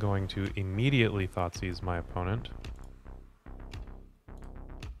am going to immediately Thoughtseize my opponent.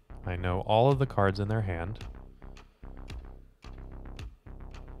 I know all of the cards in their hand.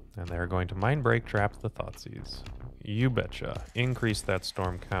 And they're going to Mindbreak Trap the Thoughtseize. You betcha. Increase that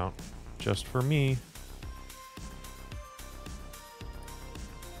Storm count just for me.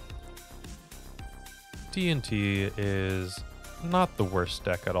 D&T is not the worst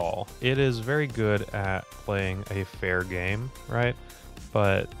deck at all. It is very good at playing a fair game, right?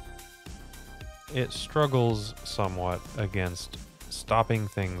 But it struggles somewhat against stopping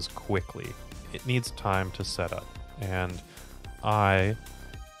things quickly. It needs time to set up, and I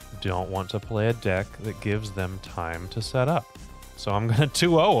don't want to play a deck that gives them time to set up. So I'm gonna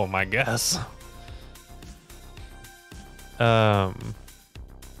 2-0 them, I guess. There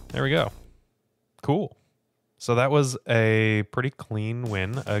we go. Cool. So that was a pretty clean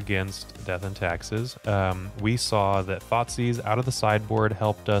win against Death and Taxes. We saw that Thoughtseize out of the sideboard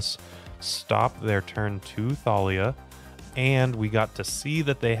helped us stop their turn 2 Thalia, and we got to see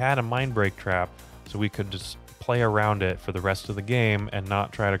that they had a Mindbreak Trap, so we could just play around it for the rest of the game and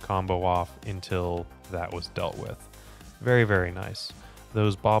not try to combo off until that was dealt with. Very, very nice.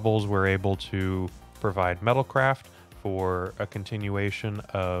 Those Baubles were able to provide Metalcraft for a continuation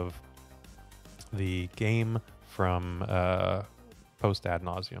of the game from post Ad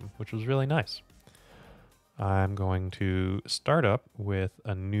Nauseam, which was really nice. I'm going to start up with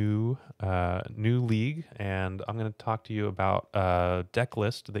a new league, and I'm going to talk to you about a deck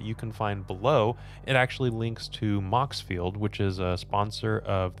list that you can find below. It actually links to Moxfield, which is a sponsor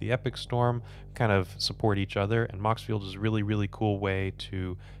of the Epic Storm, kind of support each other, and Moxfield is a really, really cool way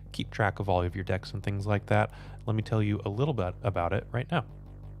to keep track of all of your decks and things like that. Let me tell you a little bit about it right now.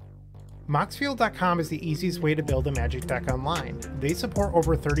 Moxfield.com is the easiest way to build a Magic deck online. They support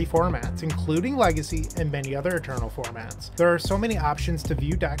over 30 formats, including Legacy and many other Eternal formats. There are so many options to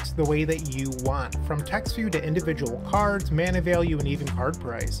view decks the way that you want, from text view to individual cards, mana value, and even card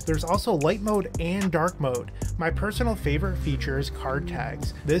price. There's also light mode and dark mode. My personal favorite feature is card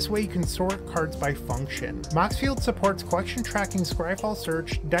tags. This way you can sort cards by function. Moxfield supports collection tracking, Scryfall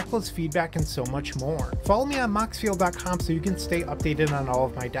search, decklist feedback, and so much more. Follow me on Moxfield.com so you can stay updated on all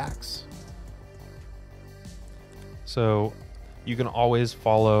of my decks. So you can always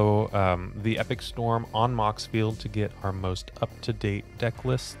follow the Epic Storm on Moxfield to get our most up-to-date deck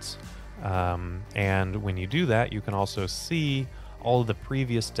lists. And when you do that, you can also see all of the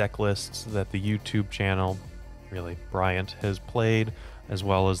previous deck lists that the YouTube channel, really, Bryant, has played, as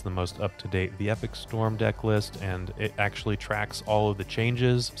well as the most up-to-date The Epic Storm deck list, and it actually tracks all of the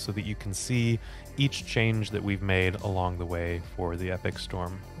changes so that you can see each change that we've made along the way for the Epic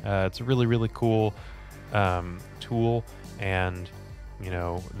Storm. It's a really, really cool tool, and you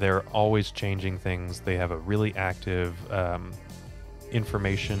know, they're always changing things. They have a really active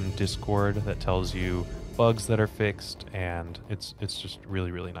information Discord that tells you bugs that are fixed, and it's just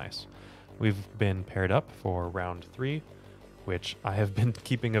really, really nice. We've been paired up for round 3, which I have been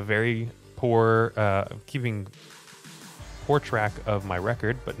keeping a very poor track of my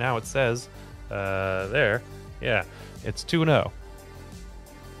record, but now it says there, yeah, it's 2-0.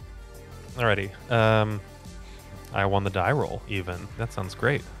 Alrighty, I won the die roll even. That sounds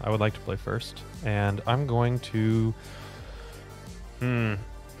great. I would like to play first, and I'm going to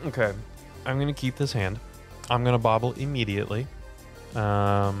okay, I'm gonna keep this hand. I'm gonna bauble immediately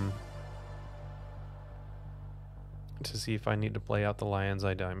to see if I need to play out the Lion's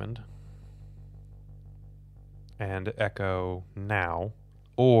Eye Diamond and echo now,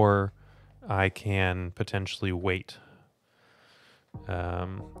 or I can potentially wait.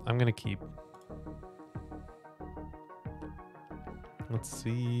 I'm gonna keep. Let's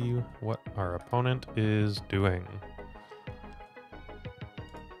see what our opponent is doing.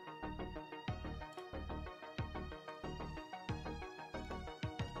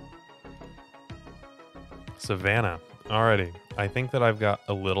 Savannah. Alrighty. I think that I've got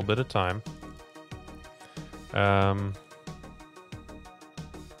a little bit of time.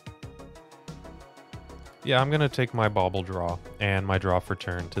 Yeah, I'm gonna take my Bauble draw and my draw for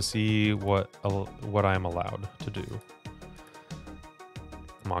turn to see what I'm allowed to do.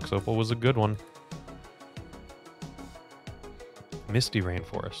 Mox Opal was a good one. Misty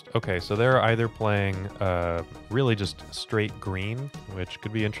Rainforest. Okay, so they're either playing really just straight green, which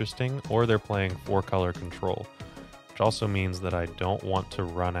could be interesting, or they're playing 4-color control, which also means that I don't want to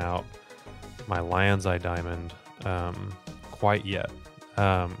run out my Lion's Eye Diamond quite yet.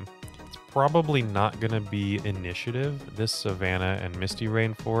 It's probably not going to be initiative. This Savannah and Misty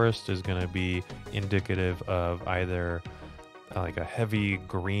Rainforest is going to be indicative of either like a heavy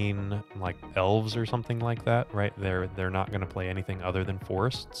green, like elves or something like that, right? They're not going to play anything other than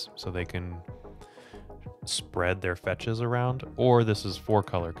forests, so they can spread their fetches around, or this is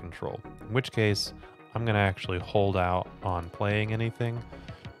 4-color control, in which case I'm going to actually hold out on playing anything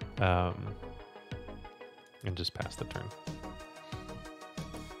and just pass the turn.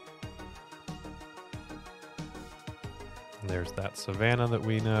 There's that Savannah that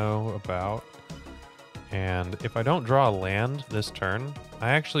we know about. And if I don't draw a land this turn, I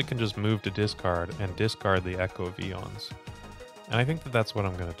actually can just move to discard and discard the Echo of Eons. And I think that that's what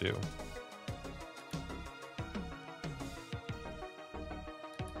I'm going to do.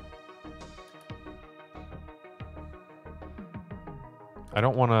 I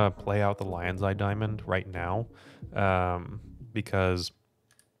don't want to play out the Lion's Eye Diamond right now because,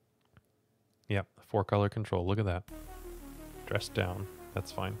 yeah, 4-color control. Look at that. Dressed down.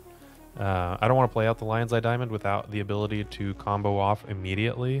 That's fine. I don't want to play out the Lion's Eye Diamond without the ability to combo off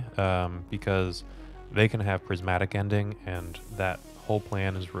immediately because they can have Prismatic Ending and that whole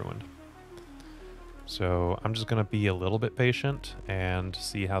plan is ruined. So I'm just going to be a little bit patient and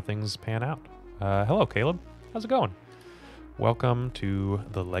see how things pan out. Hello, Caleb. How's it going? Welcome to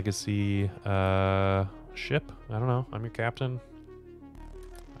the Legacy ship. I don't know. I'm your captain.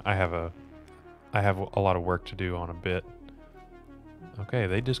 I have a lot of work to do on a bit. Okay,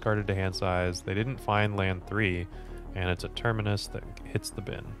 they discarded to hand size. They didn't find land 3, and it's a Terminus that hits the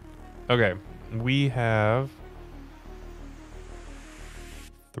bin. Okay, we have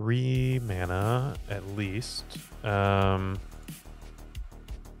 3 mana at least.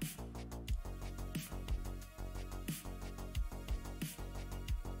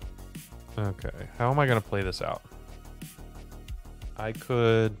 Okay, how am I going to play this out? I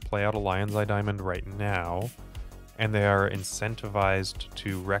could play out a Lion's Eye Diamond right now and they are incentivized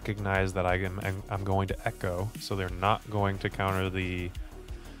to recognize that I'm going to echo, so they're not going to counter the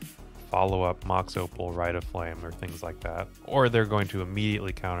follow-up Mox Opal, Rite of Flame, or things like that, or they're going to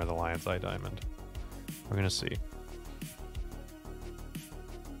immediately counter the Lion's Eye Diamond. We're gonna see.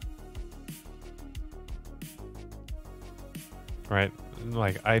 Right,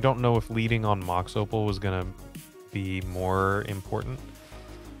 like I don't know if leading on Mox Opal was gonna be more important.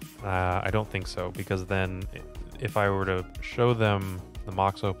 I don't think so, because then if I were to show them the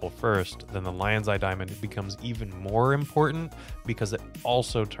Mox Opal first, then the Lion's Eye Diamond becomes even more important because it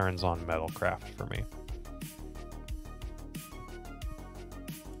also turns on Metalcraft for me.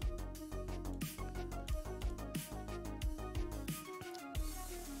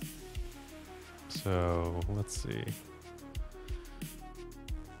 So let's see.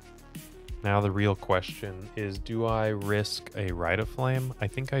 Now the real question is, do I risk a Rite of Flame? I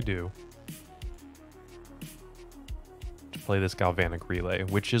think I do. To play this Galvanic Relay,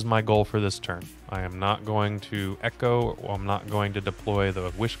 which is my goal for this turn. I am not going to Echo, or I'm not going to deploy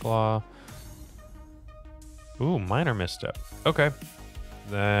the Wishclaw. Ooh, minor misstep. Okay.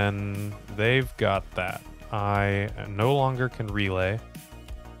 Then they've got that. I no longer can relay.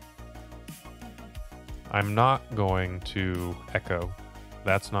 I'm not going to Echo.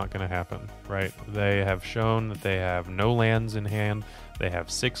 That's not going to happen, right? They have shown that they have no lands in hand. They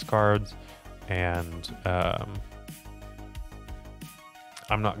have 6 cards, and I'm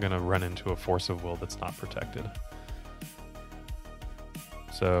not going to run into a Force of Will that's not protected.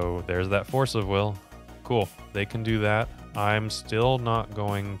 So there's that Force of Will. Cool, they can do that. I'm still not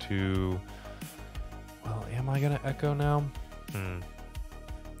going to... Well, am I going to Echo now?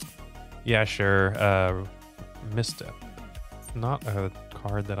 Yeah, sure. Misstep. Not a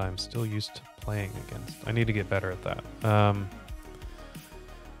card that I'm still used to playing against. I need to get better at that.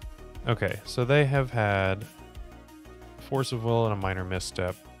 Okay, so they have had Force of Will and a minor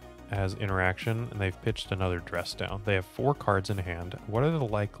misstep as interaction, and they've pitched another Dress Down. They have 4 cards in hand. What are the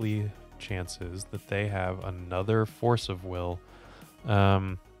likely chances that they have another Force of Will?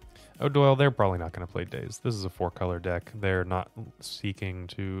 Oh, Doyle, they're probably not going to play Daze. This is a 4-color deck. They're not seeking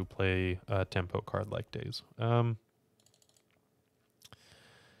to play a tempo card like Daze.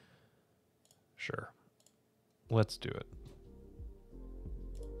 Sure. Let's do it.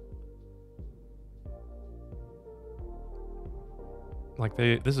 Like,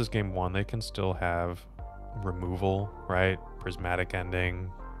 this is game 1. They can still have removal, right? Prismatic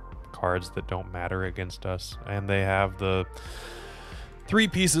Ending, cards that don't matter against us. And they have the 3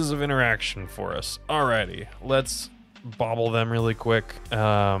 pieces of interaction for us. Alrighty, let's bauble them really quick.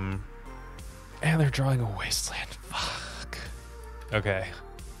 And they're drawing a Wasteland. Fuck. Okay.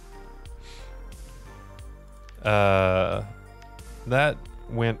 That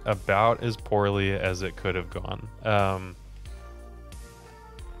went about as poorly as it could have gone.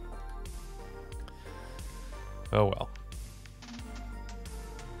 Oh well.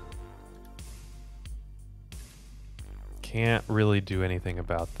 Can't really do anything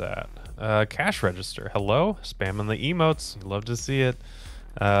about that. Cash register. Hello? Spamming the emotes. You'd love to see it.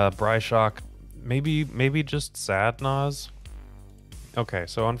 Bryshock. Maybe just Sad Naz. Okay,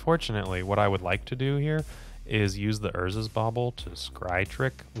 so unfortunately, what I would like to do here is use the Urza's Bauble to scry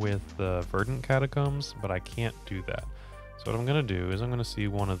trick with the Verdant Catacombs, but I can't do that. So what I'm going to do is I'm going to see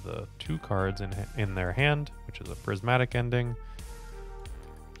one of the 2 cards in their hand, which is a Prismatic Ending,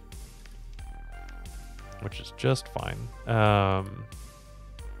 which is just fine.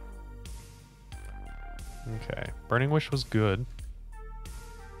 Okay, Burning Wish was good.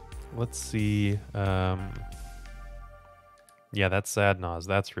 Let's see. Yeah, that's Sad Naz.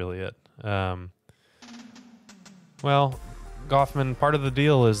 That's really it. Well, Goffman, part of the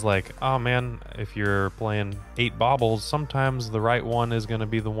deal is like, oh man, if you're playing 8 Baubles, sometimes the right one is going to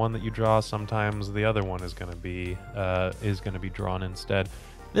be the one that you draw. Sometimes the other one is going to be drawn instead.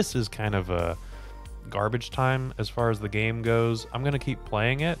 This is kind of a garbage time as far as the game goes. I'm going to keep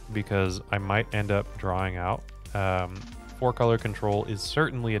playing it because I might end up drawing out. 4-color control is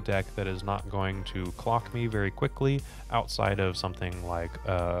certainly a deck that is not going to clock me very quickly outside of something like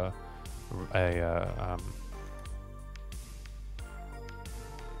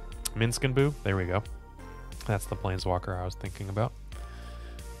Minsc and Boo. There we go. That's the Planeswalker I was thinking about.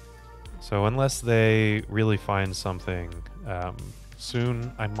 So unless they really find something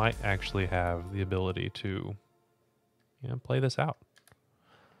soon, I might actually have the ability to play this out.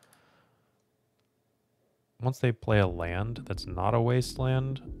 Once they play a land that's not a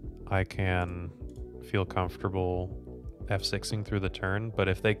wasteland, I can feel comfortable F6ing through the turn. But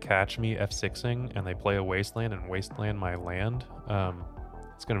if they catch me F6ing and they play a wasteland and wasteland my land,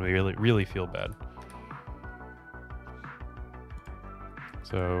 it's going to be really feel bad.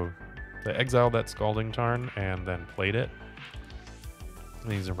 So they exiled that Scalding Tarn and then played it.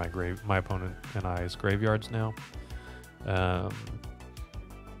 These are my opponent and I's graveyards now.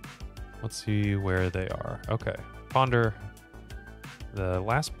 Let's see where they are. Okay, Ponder. The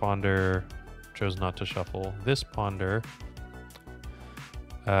last Ponder chose not to shuffle. This Ponder.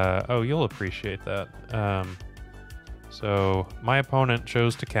 Oh, you'll appreciate that. So my opponent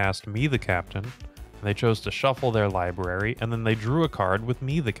chose to cast Me the Captain. And they chose to shuffle their library, and then they drew a card with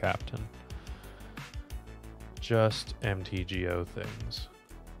Me the Captain. Just MTGO things.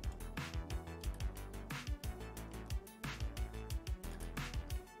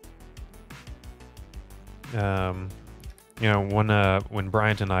 You know, when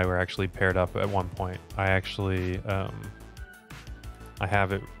Bryant and I were actually paired up at one point, I actually I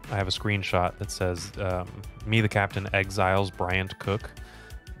have a screenshot that says Me the Captain exiles Bryant Cook.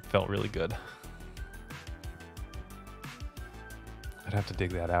 It felt really good. I'd have to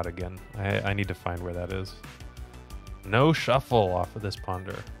dig that out again. I need to find where that is. No shuffle off of this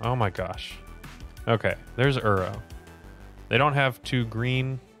Ponder. Oh my gosh. Okay, there's Uro. They don't have 2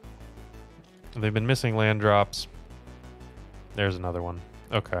 green. They've been missing land drops. There's another one.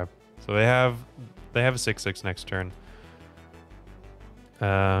 Okay, so they have a 6/6 next turn.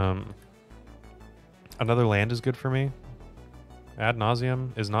 Another land is good for me. Ad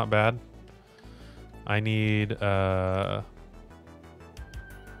Nauseam is not bad. I need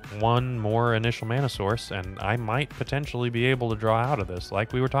 1 more initial mana source, and I might potentially be able to draw out of this,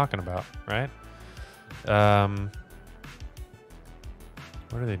 like we were talking about, right?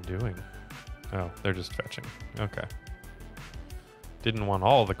 What are they doing? Oh, they're just fetching. Okay. Didn't want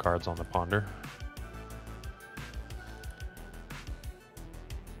all the cards on the Ponder.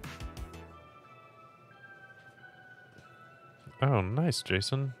 Oh, nice,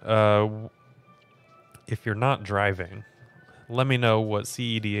 Jason. If you're not driving, let me know what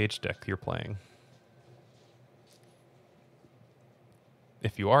CEDH deck you're playing.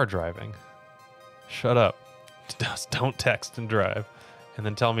 If you are driving, shut up. Just don't text and drive, and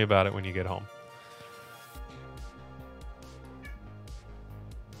then tell me about it when you get home.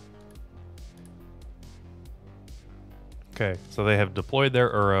 Okay, so they have deployed their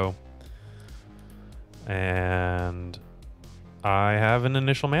Uro, and I have an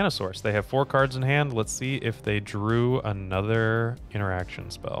initial mana source. They have 4 cards in hand. Let's see if they drew another interaction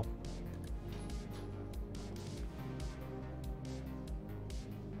spell.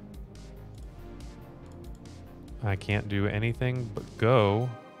 I can't do anything but go,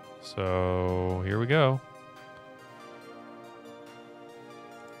 so here we go.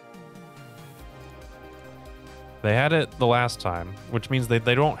 They had it the last time, which means they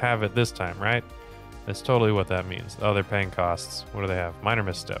don't have it this time, right? That's totally what that means. Oh, they're paying costs. What do they have? Minor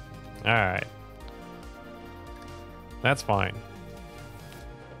misstep. All right. That's fine.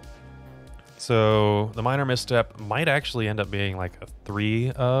 So the minor misstep might actually end up being like a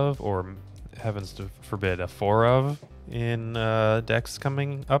 3 of, or heavens to forbid, a 4 of in decks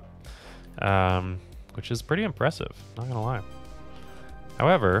coming up, which is pretty impressive, not gonna lie.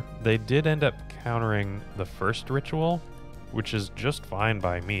 However, they did end up countering the first ritual, which is just fine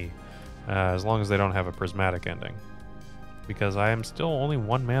by me, as long as they don't have a prismatic ending, because I am still only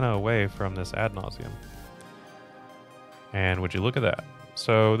 1 mana away from this Ad Nauseam. And would you look at that?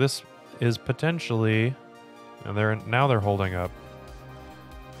 So this is potentially, and they're holding up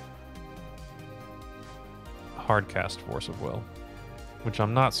hardcast Force of Will, which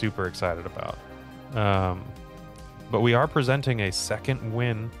I'm not super excited about. But we are presenting a second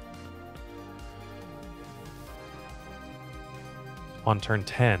win on turn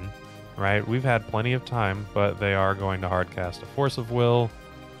 10, right? We've had plenty of time, but they are going to hardcast a Force of Will,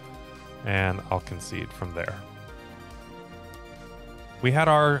 and I'll concede from there. We had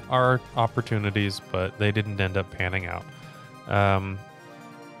our opportunities, but they didn't end up panning out.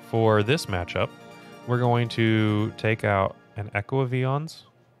 For this matchup, we're going to take out an Echo of Eons,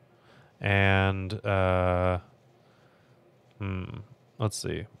 and let's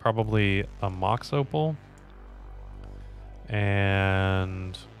see, probably a Mox Opal,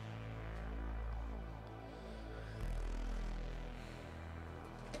 and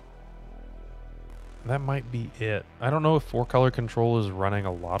that might be it. I don't know if 4-color control is running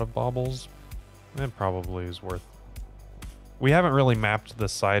a lot of Baubles. It probably is worth. We haven't really mapped the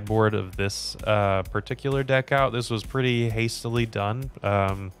sideboard of this particular deck out. This was pretty hastily done,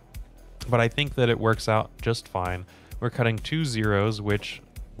 but I think that it works out just fine. We're cutting 2 zeros, which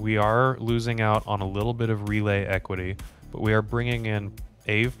we are losing out on a little bit of relay equity, but we are bringing in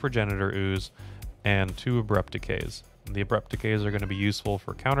Ave Progenitor Ooze and 2 Abrupt Decays. The Abrupt Decays are going to be useful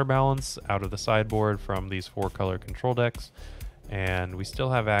for counterbalance out of the sideboard from these 4-color control decks, and we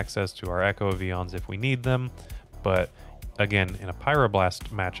still have access to our Echo of Eons if we need them. But again, in a Pyroblast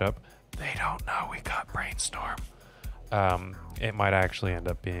matchup, they don't know we got Brainstorm. It might actually end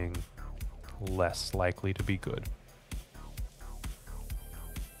up being less likely to be good.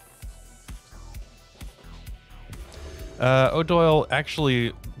 O'Doyle,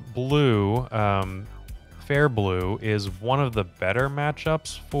 actually, blue, fair blue, is one of the better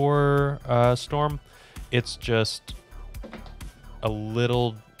matchups for Storm. It's just a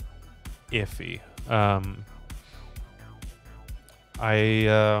little iffy.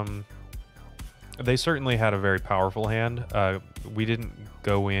 They certainly had a very powerful hand. We didn't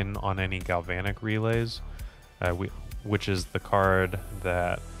go in on any Galvanic Relays, which is the card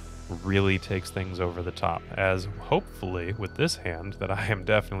that really takes things over the top, as hopefully with this hand that I am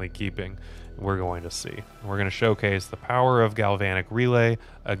definitely keeping, we're going to see. We're going to showcase the power of Galvanic Relay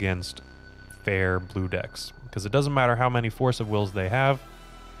against fair blue decks, because it doesn't matter how many Force of Wills they have.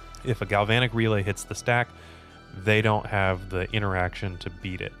 If a Galvanic Relay hits the stack, they don't have the interaction to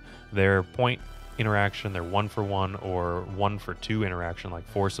beat it. Their point interaction, their 1-for-1 or 1-for-2 interaction like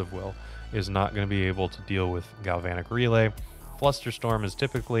Force of Will is not going to be able to deal with Galvanic Relay. Flusterstorm is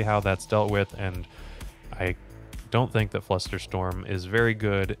typically how that's dealt with, and I don't think that Flusterstorm is very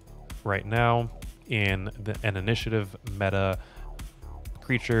good right now in an initiative meta.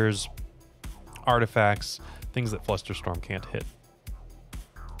 Creatures, artifacts, things that Flusterstorm can't hit.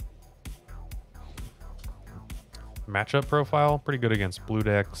 Matchup profile, pretty good against blue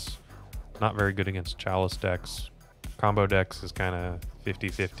decks, not very good against Chalice decks. Combo decks is kind of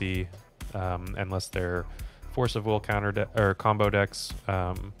 50-50, unless they're Force of Will counter or combo decks.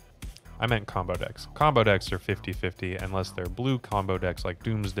 I meant combo decks. Combo decks are 50-50 unless they're blue combo decks like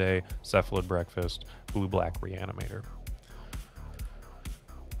Doomsday, Cephalid Breakfast, Blue-Black Reanimator.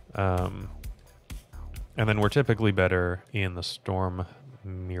 And then we're typically better in the Storm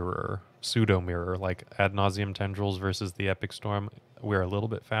Mirror, Pseudo Mirror, like Ad Nauseam Tendrils versus the Epic Storm. We're a little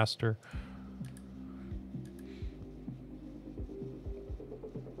bit faster.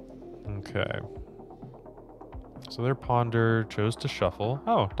 Okay. So their Ponder chose to shuffle.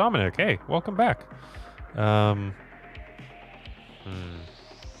 Oh, Dominic, hey, welcome back.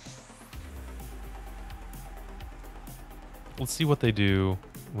 Let's see what they do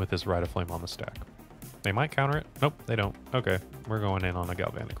with this Rite of Flame on the stack. They might counter it. Nope, they don't. Okay, we're going in on a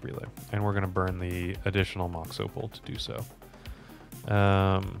Galvanic Relay. And we're going to burn the additional Mox Opal to do so.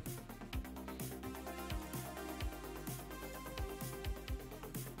 We're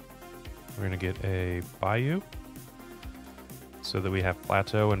going to get a Bayou, so that we have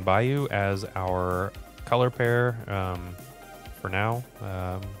Plateau and Bayou as our color pair for now.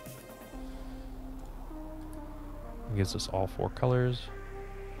 It gives us all 4 colors.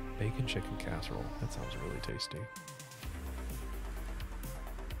 Bacon chicken casserole. That sounds really tasty.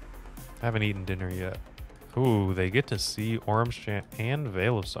 Haven't eaten dinner yet. Ooh, they get to see Orim's Chant and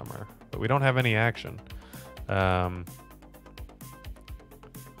Veil of Summer, but we don't have any action. I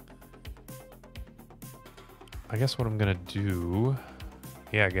guess what I'm gonna do,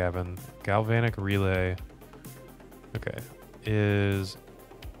 yeah, Gavin, Galvanic Relay, okay, is,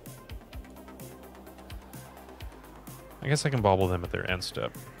 I guess I can bauble them at their end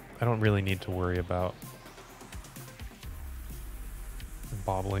step. I don't really need to worry about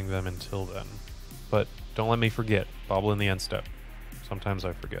bobbling them until then, but don't let me forget, bauble in the end step. Sometimes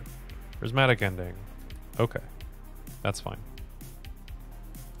I forget. Prismatic Ending, okay, that's fine.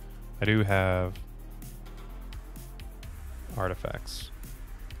 I do have artifacts.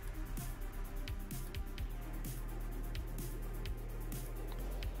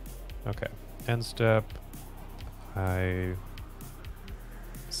 Okay, end step. I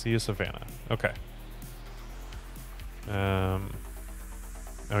see a Savannah. Okay. Oh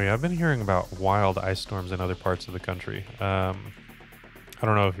yeah, I've been hearing about wild ice storms in other parts of the country. I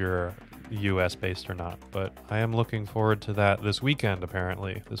don't know if you're US based or not, but I am looking forward to that this weekend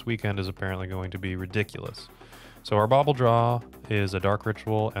apparently. This weekend is apparently going to be ridiculous. So our Bauble draw is a Dark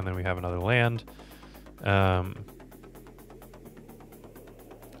Ritual, and then we have another land.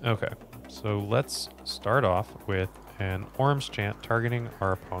 Okay, so let's start off with an Orim's Chant targeting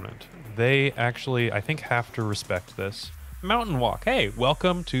our opponent. They actually, I think, have to respect this. Mountain Walk, hey,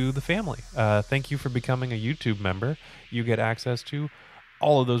 welcome to the family. Thank you for becoming a YouTube member. You get access to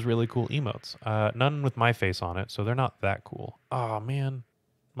all of those really cool emotes. None with my face on it, so they're not that cool. Oh man,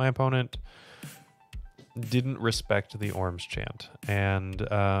 my opponent didn't respect the Orim's Chant. And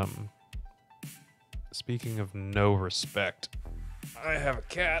speaking of no respect, I have a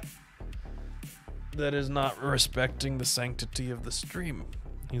cat that is not respecting the sanctity of the stream.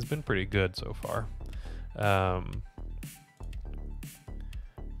 He's been pretty good so far.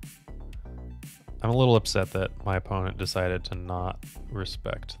 I'm a little upset that my opponent decided to not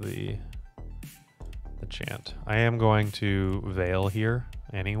respect the chant. I am going to Veil here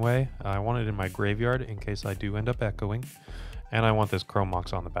anyway. I want it in my graveyard in case I do end up echoing. And I want this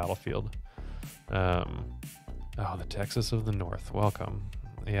Chromox on the battlefield. Oh, the Texas of the North. Welcome.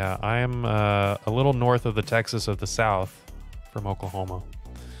 Yeah, I am a little north of the Texas of the South from Oklahoma.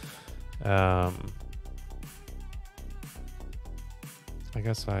 I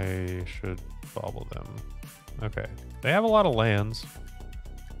guess I should Bauble them. Okay. They have a lot of lands.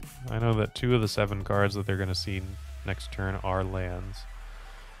 I know that 2 of the 7 cards that they're going to see next turn are lands.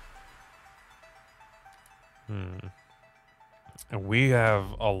 And we have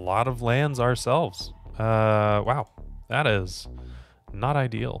a lot of lands ourselves. Wow. That is not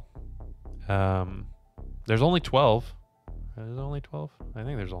ideal. There's only 12. There's only 12? I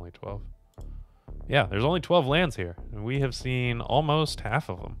think there's only 12. Yeah, there's only 12 lands here. And we have seen almost half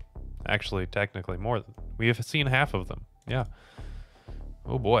of them. Actually, technically more than. We have seen half of them. Yeah.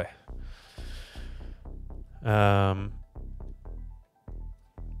 Oh boy. All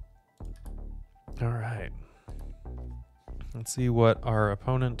right. Let's see what our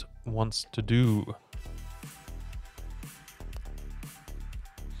opponent wants to do.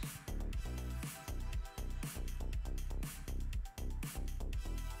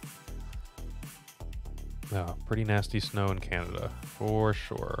 Oh, pretty nasty snow in Canada, for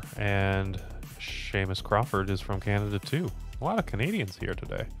sure. And Seamus Crawford is from Canada too. A lot of Canadians here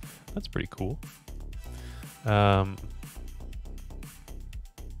today. That's pretty cool. I've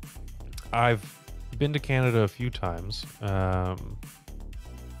been to Canada a few times. The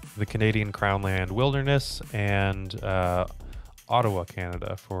Canadian Crown Land Wilderness and Ottawa,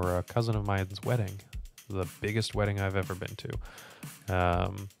 Canada for a cousin of mine's wedding. The biggest wedding I've ever been to.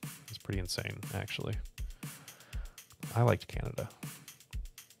 It's pretty insane, actually. I liked Canada.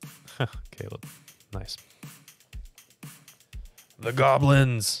 Caleb. Nice. The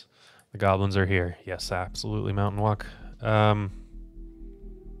goblins! The goblins are here. Yes, absolutely, Mountain Walk.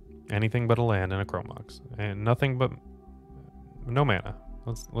 Anything but a land and a Chromox. And nothing but... no mana.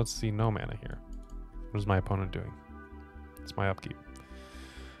 Let's see no mana here. What is my opponent doing? It's my upkeep.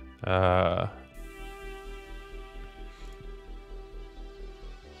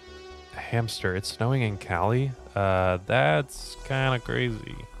 Hamster. It's snowing in Cali? That's kind of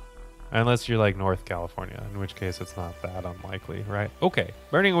crazy. Unless you're like North California, in which case it's not that unlikely, right? Okay,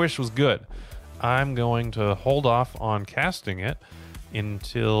 Burning Wish was good. I'm going to hold off on casting it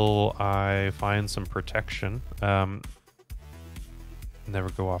until I find some protection. Never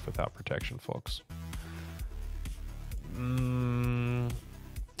go off without protection, folks.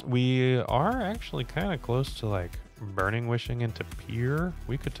 We are actually kind of close to like Burning Wishing into Pier.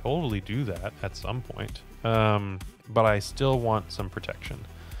 We could totally do that at some point. But I still want some protection.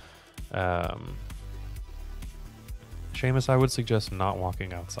 Seamus, I would suggest not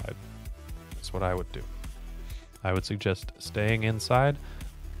walking outside. That's what I would do. I would suggest staying inside,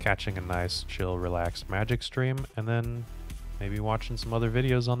 catching a nice, chill, relaxed Magic stream, and then maybe watching some other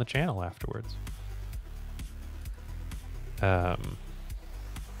videos on the channel afterwards.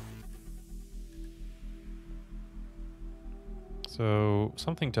 So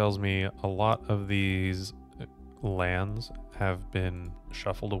something tells me a lot of these lands have been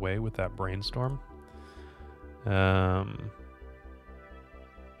shuffled away with that brainstorm.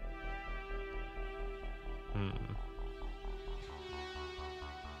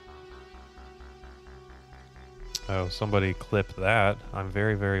 Oh, somebody clip that. I'm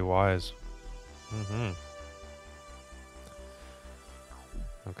very, very wise.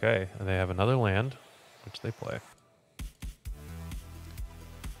 Okay, and they have another land, which they play.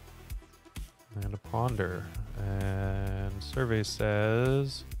 And a ponder. And survey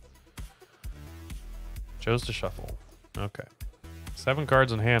says chose to shuffle. Okay. 7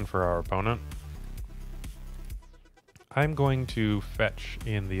 cards in hand for our opponent. I'm going to fetch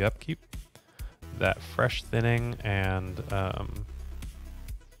in the upkeep that fresh thinning and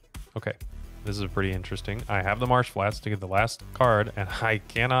okay. This is pretty interesting. I have the Marsh Flats to get the last card, and I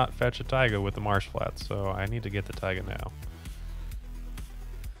cannot fetch a Taiga with the Marsh Flats, so I need to get the Taiga now.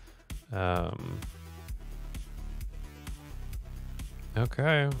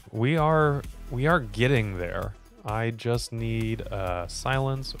 Okay, we are getting there. I just need a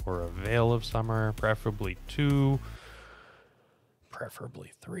Silence or a Veil of Summer, preferably 2,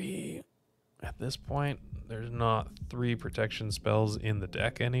 preferably 3. At this point, there's not 3 protection spells in the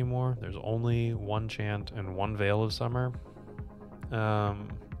deck anymore. There's only 1 Chant and 1 Veil of Summer. I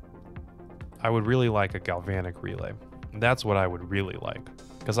would really like a Galvanic Relay. That's what I would really like,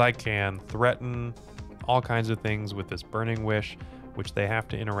 because I can threaten all kinds of things with this Burning Wish, which they have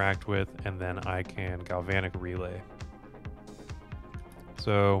to interact with, and then I can Galvanic Relay.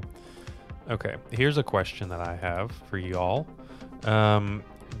 So, okay, here's a question that I have for y'all.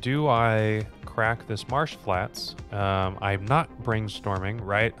 Do I crack this Marsh Flats? I'm not brainstorming,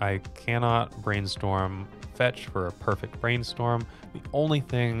 right? I cannot brainstorm fetch for a perfect brainstorm. The only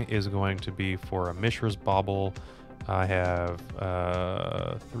thing is going to be for a Mishra's Bauble. I have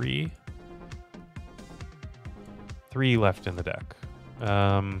 3 left in the deck.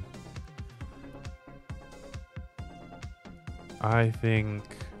 I think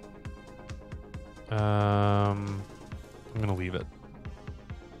I'm gonna leave it.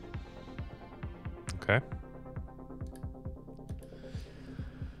 Okay.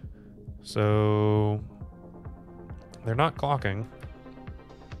 So they're not clocking.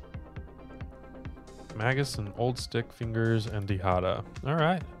 Magus and Old Stick Fingers and Dihada. All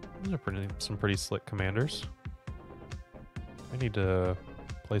right, those are some pretty slick commanders. I need to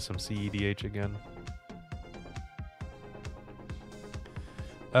play some CEDH again.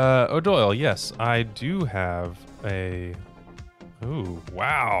 O'Doyle, yes, I do have a... Ooh,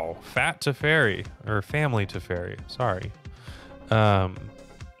 wow. Fat Teferi, or Family Teferi, sorry.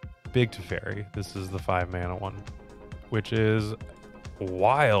 Big Teferi, this is the 5-mana one, which is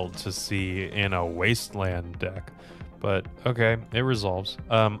wild to see in a Wasteland deck. But, okay, it resolves.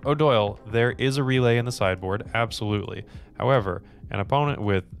 O'Doyle, there is a relay in the sideboard, absolutely. However, an opponent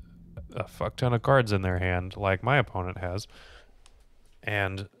with a fuck ton of cards in their hand, like my opponent has,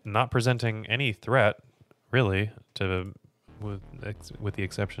 and not presenting any threat, really, to with the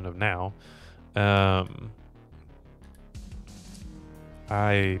exception of now,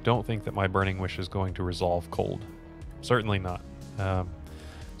 I don't think that my Burning Wish is going to resolve cold. Certainly not.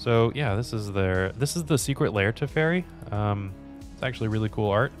 So yeah, this is the Secret Lair Teferi. It's actually really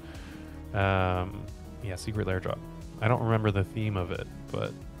cool art. Yeah, Secret Lair drop. I don't remember the theme of it,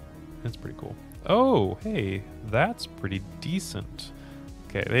 but it's pretty cool. Oh, hey, that's pretty decent.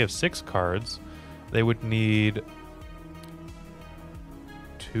 Okay, they have 6 cards. They would need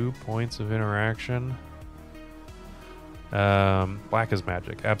 2 points of interaction. Black is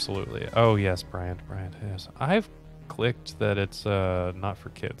magic, absolutely. Oh yes, Bryant, yes. I've clicked that it's not for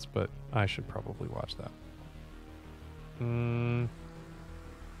kids, but I should probably watch that.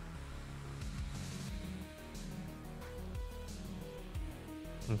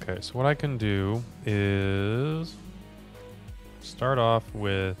 Okay, so what I can do is start off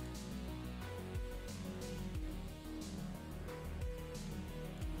with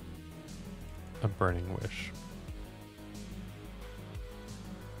a Burning Wish,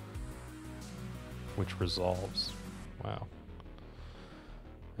 which resolves. Wow.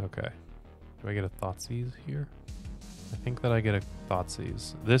 Okay. Do I get a Thoughtseize here? I think that I get a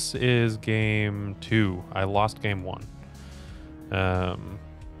Thoughtseize. This is game 2. I lost game 1.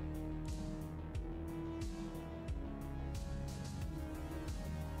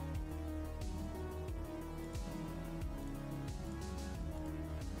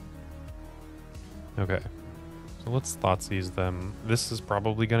 Okay, so let's Thoughtseize them. This is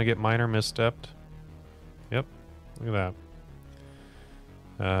probably going to get minor misstepped. Yep, look at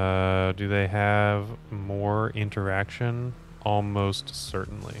that. Do they have more interaction? Almost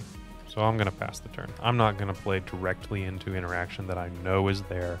certainly. So I'm going to pass the turn. I'm not going to play directly into interaction that I know is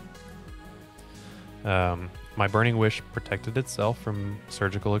there. My Burning Wish protected itself from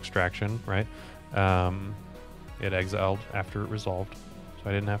surgical extraction, right? It exiled after it resolved, so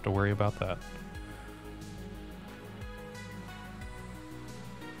I didn't have to worry about that.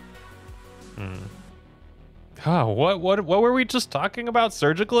 Huh, what were we just talking about?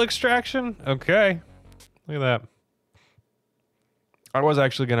 Surgical extraction? Okay. Look at that. I was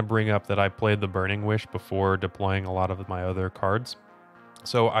actually going to bring up that I played the Burning Wish before deploying a lot of my other cards.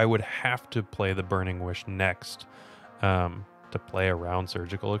 So I would have to play the Burning Wish next to play around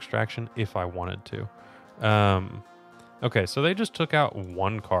surgical extraction if I wanted to. Okay, so they just took out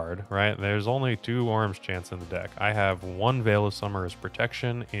 1 card, right? There's only 2 Orim's Chants in the deck. I have 1 Veil of Summer as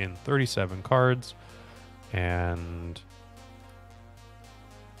protection in 37 cards. And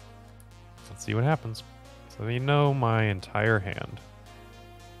let's see what happens. So they know my entire hand.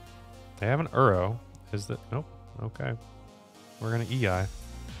 They have an Uro. Is that... Nope. Okay. We're going to EI.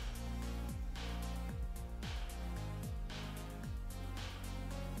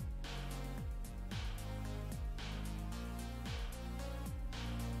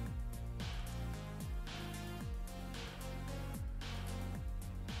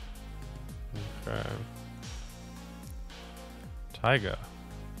 Okay. Taiga.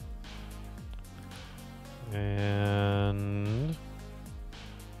 And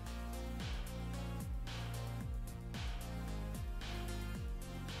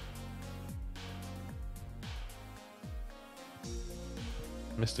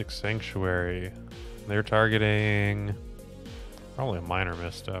Mystic Sanctuary. They're targeting probably a minor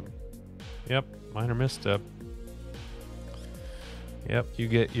misstep. Yep, minor misstep. Yep, you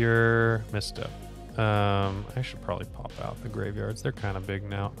get your misstep. I should probably pop out the graveyards. They're kind of big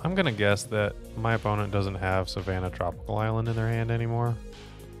now. I'm going to guess that my opponent doesn't have Savannah Tropical Island in their hand anymore.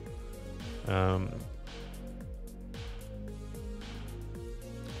 That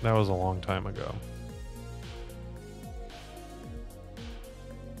was a long time ago.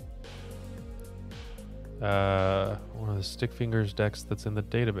 One of the Stick Fingers decks that's in the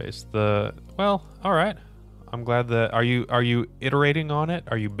database. Well, all right. I'm glad that are you iterating on it?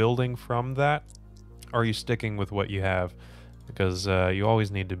 Are you building from that? Or are you sticking with what you have? Because you always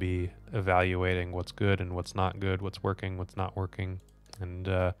need to be evaluating what's good and what's not good, what's working, what's not working,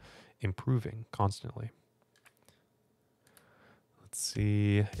 and improving constantly. Let's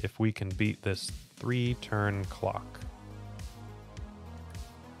see if we can beat this 3-turn clock.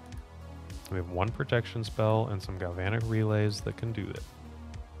 We have one protection spell and some Galvanic Relays that can do it.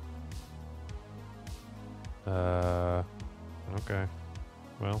 Okay.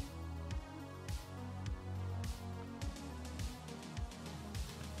 Well.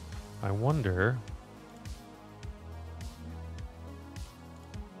 I wonder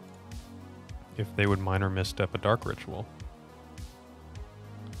if they would minor misstep a Dark Ritual.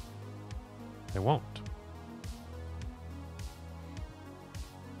 They won't.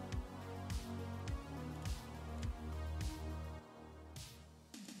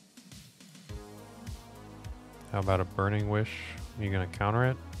 How about a Burning Wish? Are you going to counter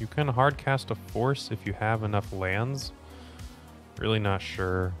it? You can hard cast a Force if you have enough lands. Really not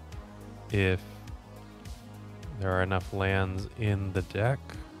sure if there are enough lands in the deck.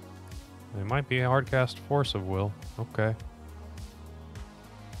 It might be a hard cast Force of Will. Okay.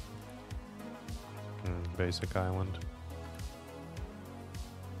 Basic Island.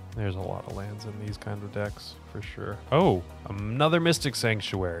 There's a lot of lands in these kinds of decks for sure. Oh, another Mystic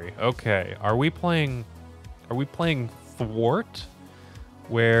Sanctuary. Okay, are we playing Thwart?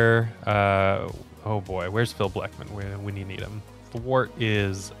 Where oh boy, where's Phil Blackman when you need him? Thwart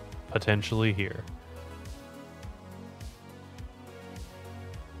is potentially here.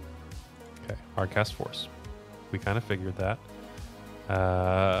 Okay, hardcast Force. We kind of figured that.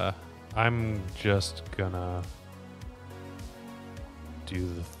 I'm just gonna do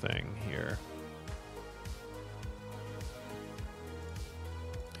the thing here.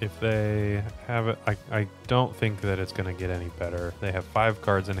 If they have it, I don't think that it's going to get any better. They have 5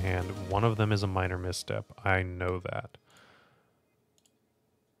 cards in hand. One of them is a minor misstep. I know that.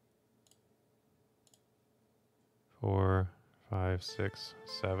 4, 5, 6,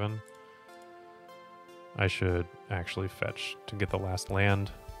 7. I should actually fetch to get the last land.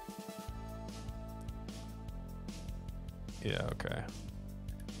 Yeah, okay.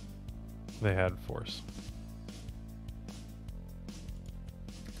 They had Force.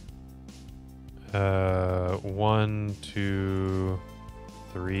 1, 2,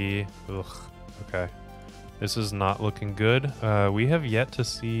 3. Ugh. Okay. This is not looking good. We have yet to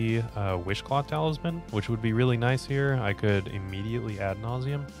see Wishclaw Talisman, which would be really nice here. I could immediately Ad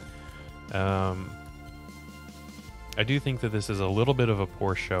Nauseam. I do think that this is a little bit of a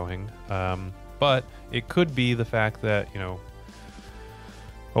poor showing, but it could be the fact that, you know,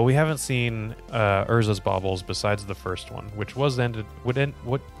 well, we haven't seen Urza's Baubles besides the first one, which was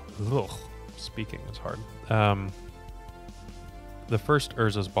speaking is hard. The first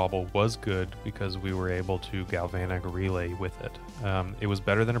Urza's Bauble was good because we were able to Galvanic Relay with it. It was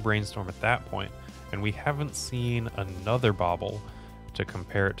better than a Brainstorm at that point, and we haven't seen another Bauble to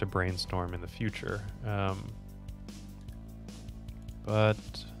compare it to Brainstorm in the future. But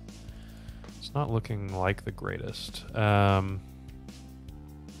it's not looking like the greatest. 2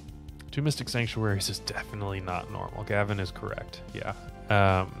 Mystic Sanctuaries is definitely not normal. Gavin is correct. Yeah.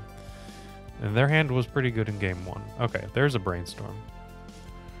 And their hand was pretty good in game 1. Okay, there's a Brainstorm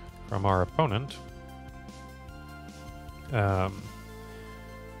from our opponent. Yeah,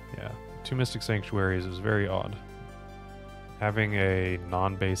 2 Mystic Sanctuaries is very odd. Having a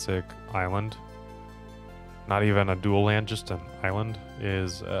non-basic island, not even a dual land, just an island,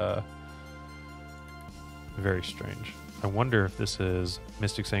 is very strange. I wonder if this is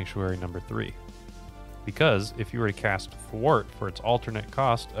Mystic Sanctuary number 3. Because if you were to cast Thwart for its alternate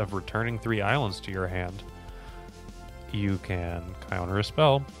cost of returning 3 islands to your hand, you can counter a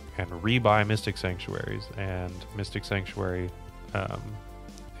spell and rebuy Mystic Sanctuaries. And Mystic Sanctuary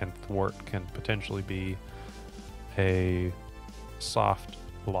and Thwart can potentially be a soft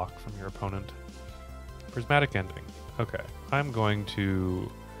block from your opponent. Prismatic Ending. Okay, I'm going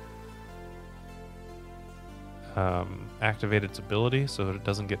to activate its ability so that it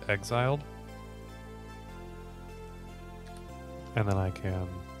doesn't get exiled. And then I can...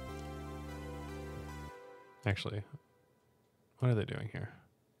 Actually, what are they doing here?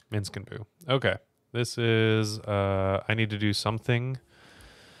 Minsk and Boo. Okay. This is... I need to do something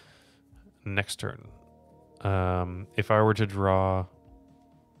next turn. If I were to draw...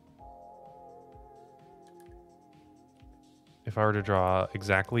 If I were to draw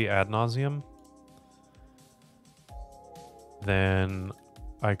exactly Ad Nauseam, then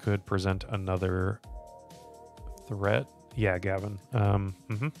I could present another threat. Yeah, Gavin.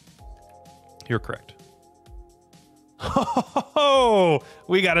 You're correct. Oh,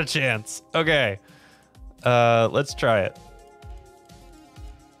 we got a chance. Okay. Let's try it.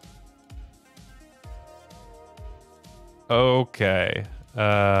 Okay.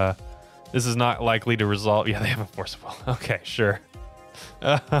 This is not likely to resolve. Yeah, they have a force of will. Okay, sure.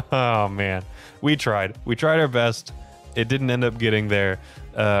 Oh, man. We tried. We tried our best. It didn't end up getting there.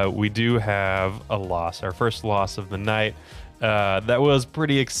 We do have a loss. Our first loss of the night. That was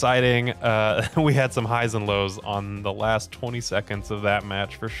pretty exciting. We had some highs and lows on the last 20 seconds of that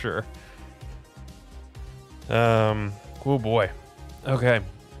match for sure. Oh, boy. Okay.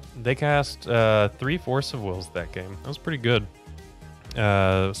 They cast 3 Force of Wills that game. That was pretty good.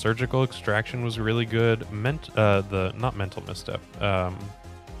 Surgical Extraction was really good. Not Mental Misstep.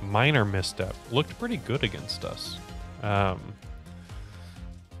 Minor Misstep looked pretty good against us.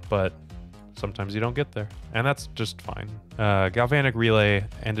 But sometimes you don't get there, and that's just fine. Galvanic Relay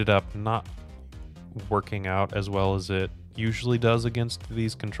ended up not working out as well as it usually does against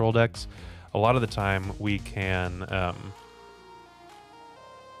these control decks. A lot of the time we can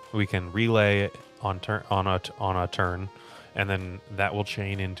relay on a turn, and then that will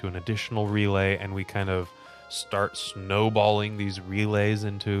chain into an additional relay, and we kind of start snowballing these relays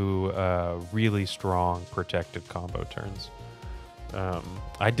into really strong protected combo turns.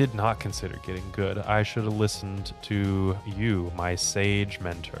 I did not consider getting good. I should have listened to you, my sage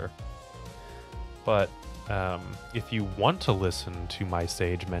mentor. But if you want to listen to my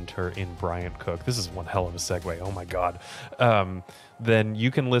sage mentor in Bryant Cook, this is one hell of a segue, oh my god, then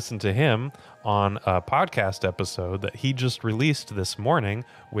you can listen to him on a podcast episode that he just released this morning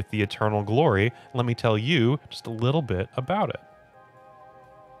with the Eternal Glory. Let me tell you just a little bit about it.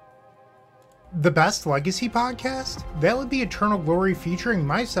 The Best Legacy podcast? That would be Eternal Glory featuring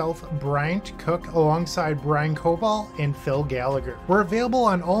myself, Bryant Cook, alongside Brian Koval and Phil Gallagher. We're available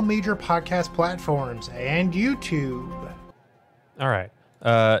on all major podcast platforms and YouTube. All right.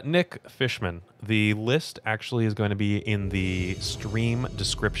 Nick Fishman. The list actually is going to be in the stream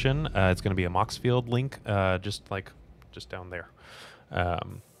description. It's going to be a Moxfield link, just down there.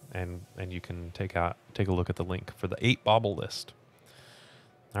 And you can take a look at the link for the 8 Bauble list.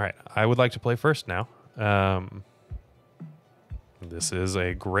 All right, I would like to play first now. This is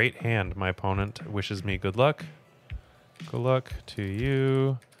a great hand. My opponent wishes me good luck. Good luck to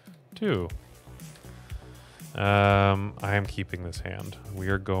you, too. I am keeping this hand. We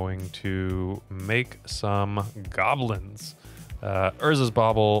are going to make some goblins. Urza's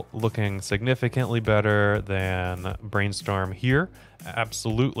Bauble looking significantly better than Brainstorm here.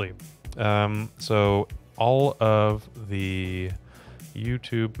 Absolutely. So all of the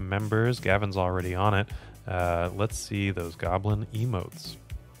YouTube members, Gavin's already on it. Let's see those goblin emotes.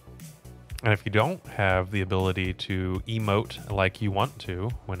 And if you don't have the ability to emote like you want to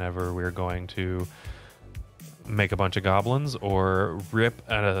whenever we're going to make a bunch of goblins, or rip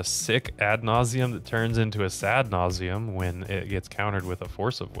at a sick Ad Nauseam that turns into a Sad Nauseam when it gets countered with a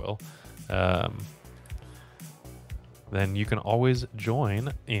Force of Will, then you can always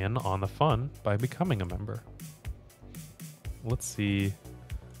join in on the fun by becoming a member. Let's see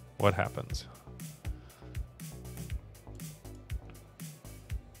what happens.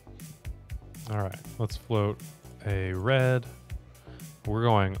 All right, let's float a red. We're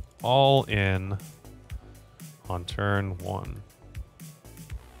going all in on turn 1.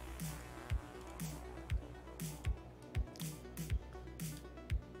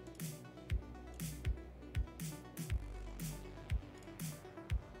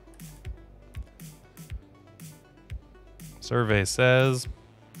 Survey says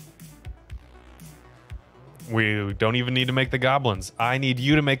we don't even need to make the goblins. I need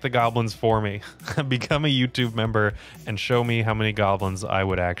you to make the goblins for me. Become a YouTube member and show me how many goblins I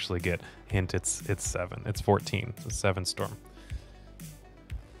would actually get. Hint, it's 7. It's 14. It's a 7 storm.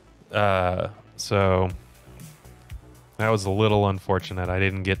 So that was a little unfortunate. I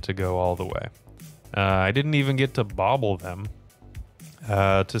didn't get to go all the way. I didn't even get to bauble them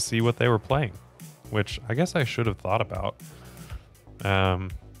to see what they were playing, which I guess I should have thought about.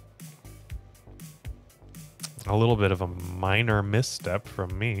 A little bit of a minor misstep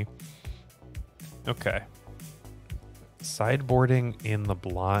from me. Okay. Sideboarding in the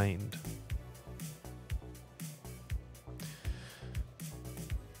blind.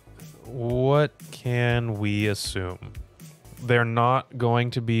 What can we assume? They're not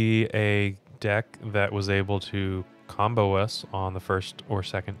going to be a deck that was able to combo us on the first or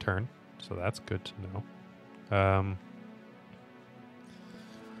second turn, so that's good to know.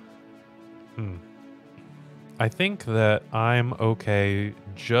 I think that I'm okay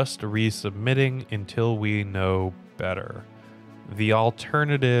just resubmitting until we know better. The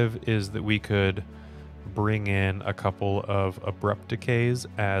alternative is that we could bring in a couple of abrupt decays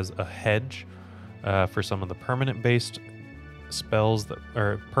as a hedge for some of the permanent based spells that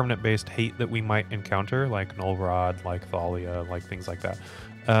or permanent based hate that we might encounter, like Null Rod, like Thalia, like things like that,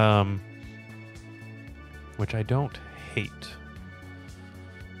 which I don't hate.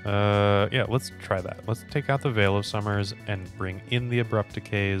 Yeah, let's try that. Let's take out the Veil of Summers and bring in the abrupt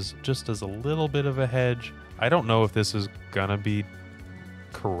decays just as a little bit of a hedge. I don't know if this is gonna be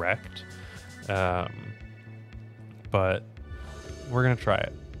correct, but we're gonna try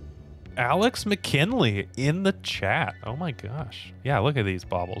it. Alex McKinley in the chat. Oh my gosh. Yeah, look at these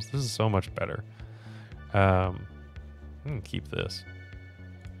baubles. This is so much better. I'm gonna keep this.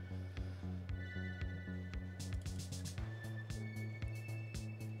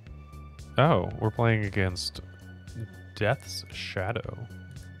 Oh, we're playing against Death's Shadow.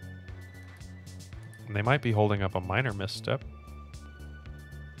 And they might be holding up a minor misstep.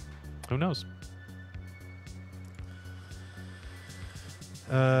 Who knows?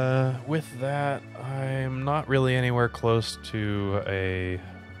 With that, I'm not really anywhere close to a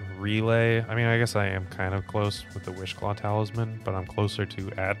relay. I mean, I guess I am kind of close with the Wishclaw Talisman, but I'm closer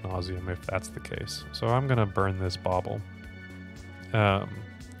to Ad Nauseam if that's the case. So I'm going to burn this Bauble. By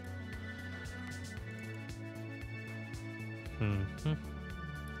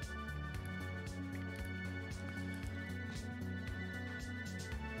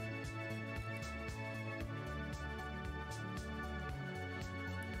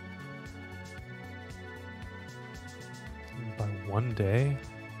 1 day?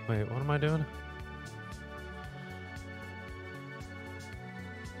 Wait, what am I doing?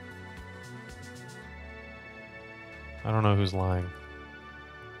 I don't know who's lying.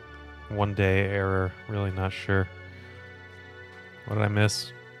 1 day error, really not sure. What did I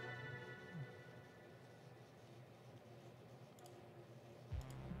miss?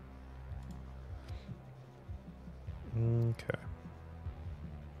 Okay.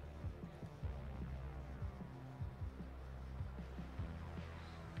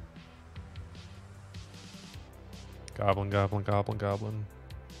 Goblin, goblin, goblin, goblin.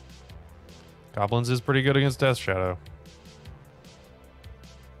 Goblins is pretty good against Death Shadow.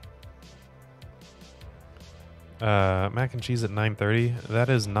 Mac and cheese at 9:30. That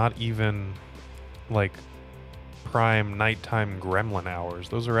is not even like prime nighttime gremlin hours.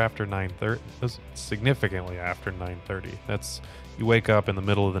 Those are after 9:30. Those significantly after 9:30. That's you wake up in the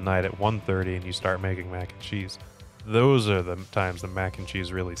middle of the night at 1:30 and you start making mac and cheese. Those are the times the mac and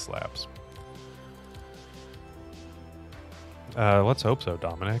cheese really slaps. Let's hope so,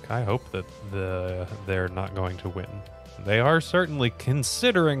 Dominic. I hope that they're not going to win. They are certainly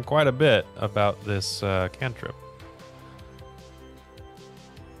considering quite a bit about this cantrip.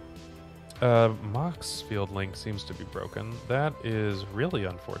 Mox field link seems to be broken. That is really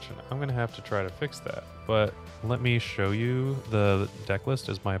unfortunate. I'm going to have to try to fix that. But let me show you the deck list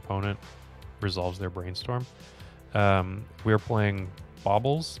as my opponent resolves their brainstorm. We're playing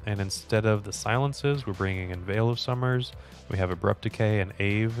Baubles, and instead of the silences, we're bringing in Veil of Summers. We have Abrupt Decay and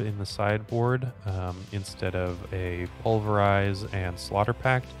Ave in the sideboard instead of a Pulverize and Slaughter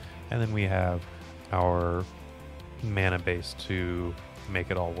Pact. And then we have our mana base to make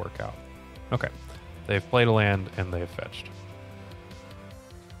it all work out. Okay, they've played a land and they've fetched.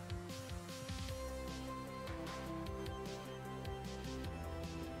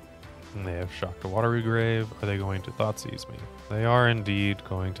 And they have Shock to Watery Grave. Are they going to Thoughtseize me? They are indeed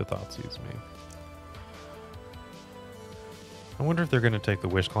going to Thoughtseize me. I wonder if they're going to take the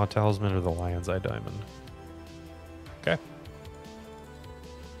Wishclaw Talisman or the Lion's Eye Diamond. Okay.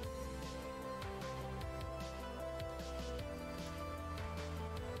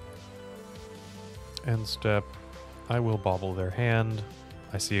 End step. I will bauble their hand.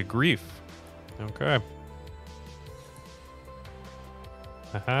 I see a Grief. Okay.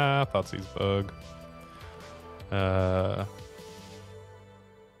 Haha, Thoughtseize bug.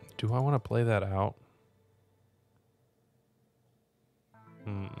 Do I want to play that out?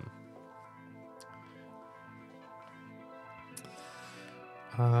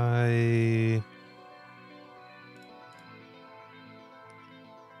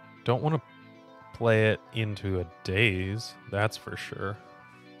 Don't want to play it into a daze, that's for sure.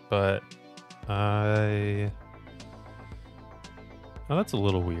 But oh, that's a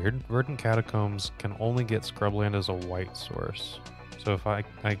little weird. Verdant Catacombs can only get Scrubland as a white source. So if I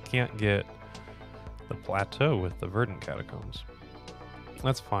can't get the plateau with the Verdant Catacombs,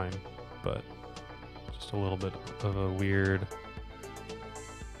 that's fine, but just a little bit of a weird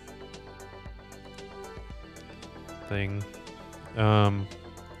thing.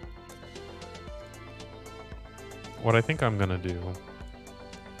 What I think I'm gonna do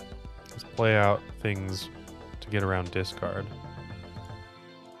is play out things to get around discard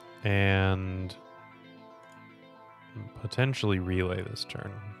and potentially relay this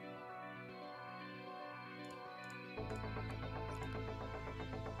turn.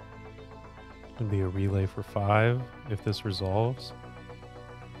 It'd be a relay for 5 if this resolves.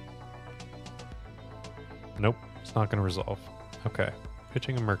 Nope, it's not going to resolve. Okay,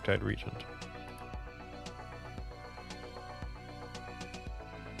 pitching a Murktide Regent.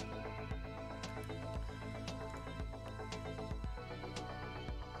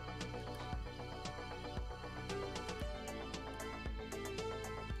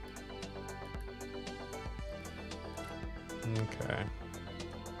 Okay.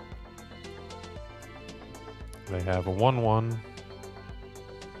 They have a 1/1.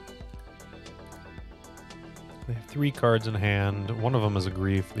 They have 3 cards in hand. One of them is a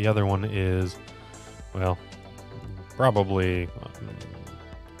Grief. The other one is, well, probably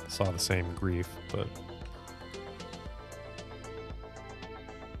saw the same Grief, but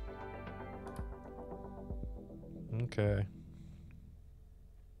okay.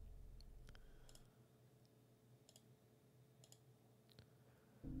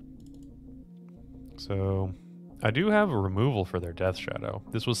 So I do have a removal for their Death Shadow.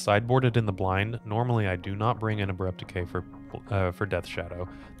 This was sideboarded in the blind. Normally I do not bring in Abrupt Decay for Death Shadow.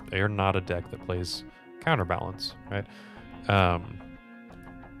 They are not a deck that plays Counterbalance, right?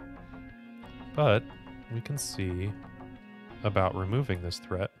 But we can see about removing this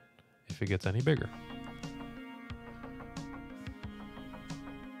threat if it gets any bigger.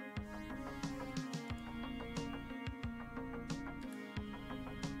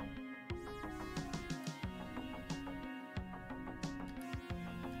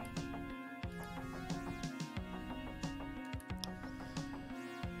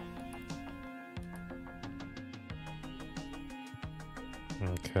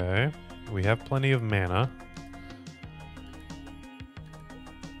 Okay, we have plenty of mana.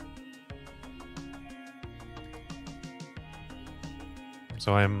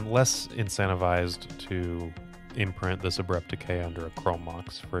 So I'm less incentivized to imprint this Abrupt Decay under a Chrome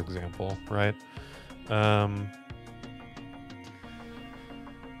Mox, for example, right?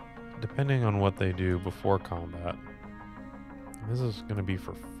 Depending on what they do before combat. This is going to be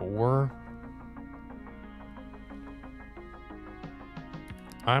for 4.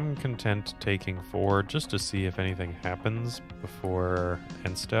 I'm content taking 4 just to see if anything happens before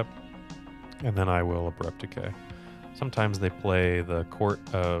end step, and then I will Abrupt Decay. Sometimes they play the Court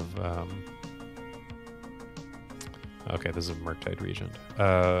of... okay, this is a Murktide Regent.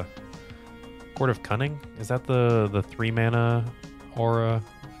 Court of Cunning? Is that the 3 mana aura?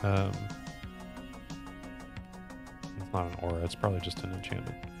 It's not an aura, it's probably just an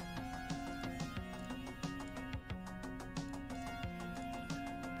enchantment.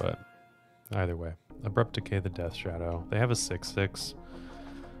 But either way, Abrupt Decay the Death Shadow. They have a 6/6.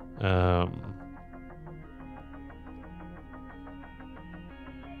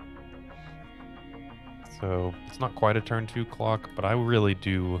 So it's not quite a turn 2 clock, but I really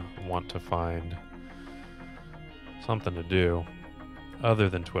do want to find something to do other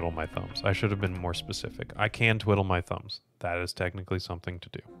than twiddle my thumbs. I should have been more specific. I can twiddle my thumbs. That is technically something to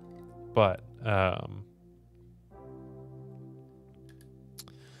do. But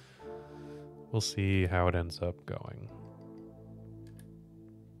we'll see how it ends up going.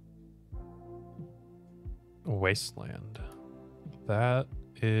 Wasteland. That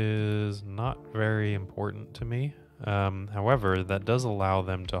is not very important to me. However, that does allow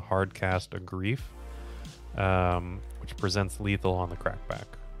them to hard cast a Grief, which presents lethal on the crackback,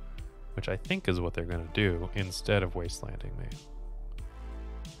 which I think is what they're going to do instead of wastelanding me.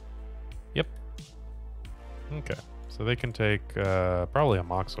 Yep. Okay. So they can take probably a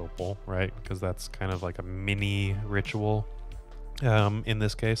Mox Opal, right? Because that's kind of like a mini ritual in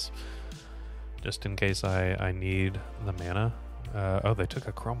this case. Just in case I need the mana. Oh, they took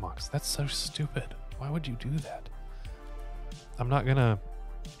a Chrome Mox. That's so stupid. Why would you do that? I'm not going to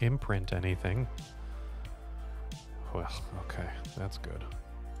imprint anything. Well, okay. That's good.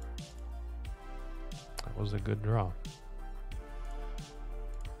 That was a good draw.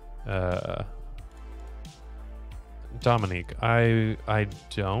 Dominique, I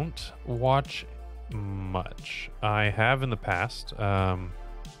don't watch much. I have in the past. What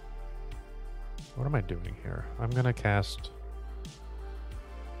am I doing here? I'm gonna cast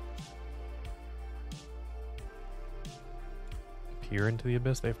Peer into the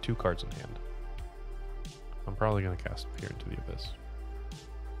Abyss. They have 2 cards in hand. I'm probably gonna cast Peer into the Abyss.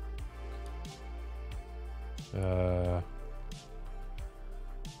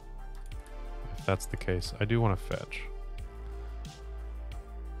 If that's the case, I do want to fetch.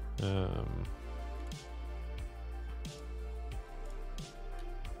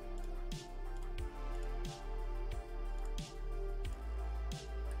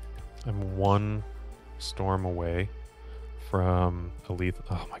 I'm 1 storm away from a lethal.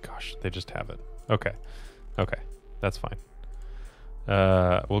 Oh my gosh, they just have it. Okay, okay, that's fine.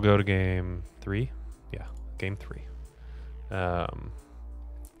 We'll go to game 3. Yeah, game 3.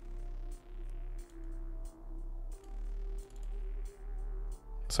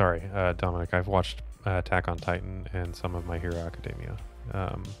 Sorry, Dominic, I've watched Attack on Titan and some of My Hero Academia.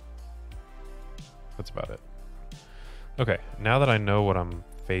 That's about it. Okay, now that I know what I'm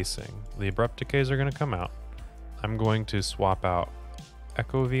facing, the Abrupt Decays are going to come out. I'm going to swap out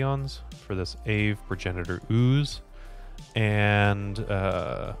Echo of Eons for this Ave Progenitor Ooze and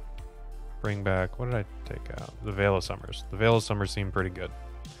bring back, what did I take out? The Veil of Summers. The Veil of Summers seem pretty good.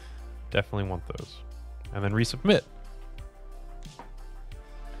 Definitely want those. And then resubmit.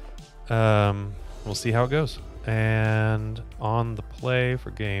 We'll see how it goes. And on the play for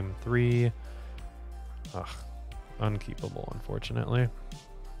game 3, unkeepable, unfortunately.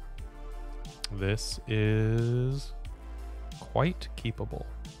 This is quite keepable.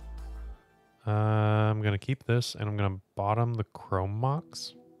 I'm gonna keep this, and I'm gonna bottom the Chrome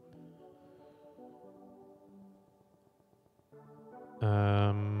Mox.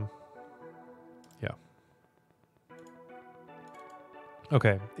 Yeah.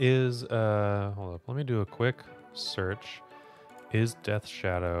 Okay, hold up, let me do a quick search. Is Death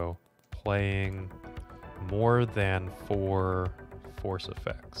Shadow playing more than 4 force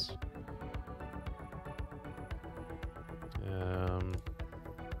effects?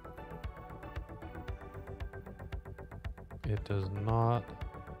 It does not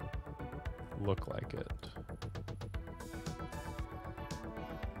look like it.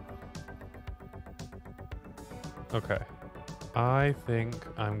 Okay. I think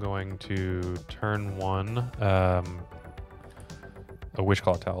I'm going to turn 1 a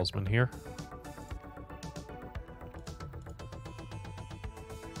Witchclaw Talisman here.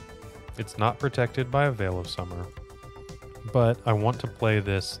 It's not protected by a Veil of Summer, but I want to play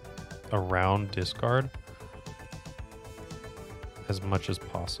this around discard as much as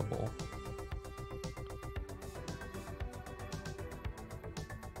possible.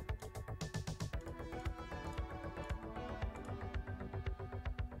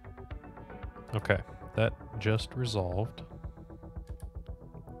 Okay, that just resolved.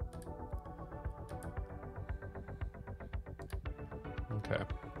 Okay.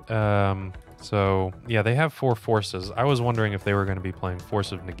 So, yeah, they have 4 forces. I was wondering if they were going to be playing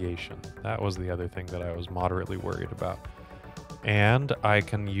Force of Negation. That was the other thing that I was moderately worried about. And I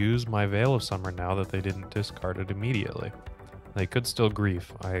can use my Veil of Summer now that they didn't discard it immediately. They could still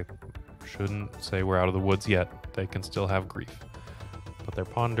grief. I shouldn't say we're out of the woods yet. They can still have grief. But their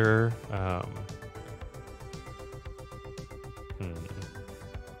Ponder...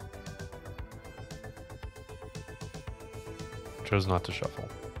 chose not to shuffle.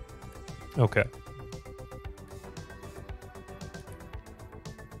 Okay.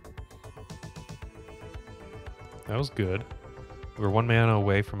 That was good. We're 1 mana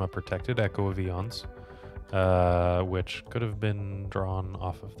away from a protected Echo of Eons, which could have been drawn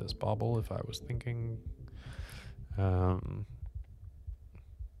off of this Bauble if I was thinking. It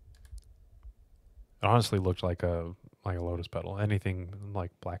honestly looked like a Lotus Petal. Anything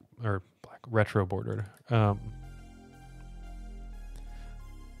like black retro bordered.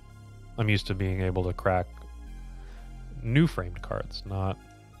 I'm used to being able to crack new framed cards, not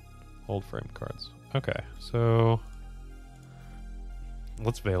old framed cards. Okay, so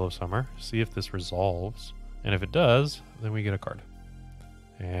let's Veil of Summer, see if this resolves. And if it does, then we get a card.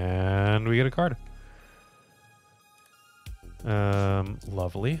 And we get a card.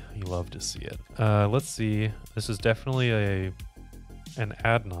 Lovely. You love to see it. Let's see. This is definitely an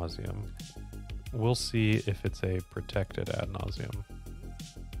Ad Nauseam. We'll see if it's a protected Ad Nauseam.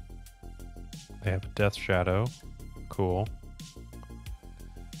 They have Death Shadow. Cool.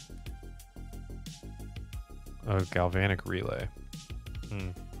 A Galvanic Relay.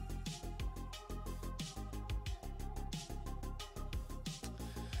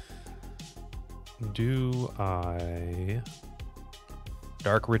 do I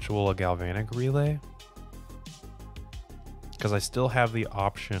Dark Ritual a Galvanic Relay? Because I still have the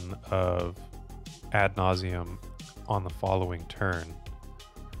option of Ad Nauseam on the following turn.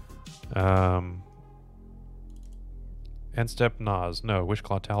 End step Nas. No,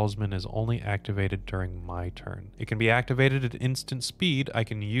 Wishclaw Talisman is only activated during my turn. It can be activated at instant speed. I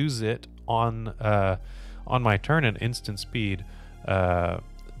can use it on my turn at instant speed,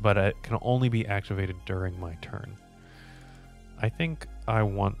 but it can only be activated during my turn. I think I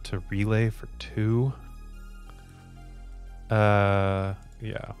want to relay for 2. Yeah.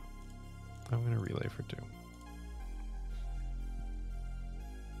 I'm going to relay for 2.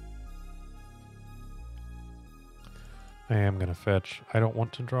 I am going to fetch. I don't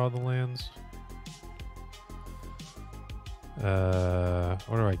want to draw the lands.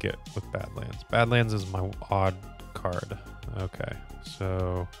 What do I get with Badlands? Badlands is my odd card. Okay,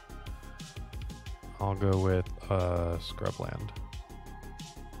 so I'll go with Scrubland.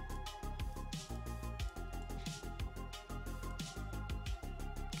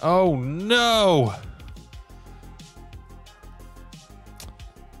 Oh no!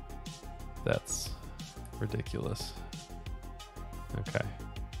 That's ridiculous. Okay.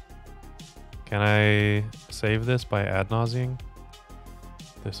 Can I save this by Ad Nauseam?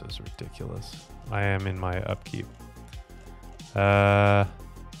 This is ridiculous. I am in my upkeep. Been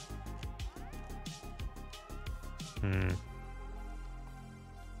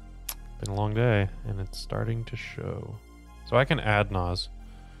a long day, and it's starting to show. So I can Ad Naus.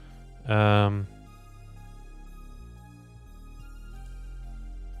 Damn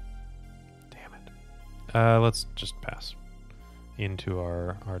it. Let's just pass into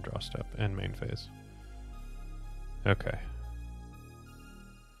our draw step and main phase. Okay.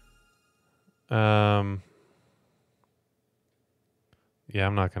 Yeah,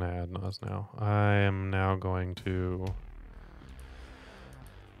 I'm not going to Ad Naus now. I am now going to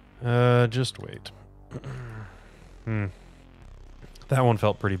just wait. That one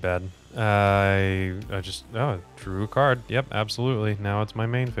felt pretty bad. I just drew a card. Yep, absolutely. Now it's my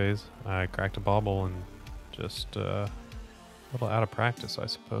main phase. I cracked a Bauble and just a little out of practice, I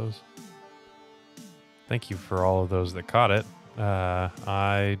suppose. Thank you for all of those that caught it.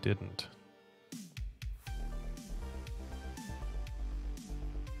 I didn't.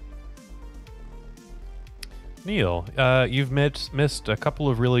 Neil, you've missed a couple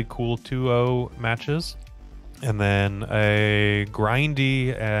of really cool 2-0 matches, and then a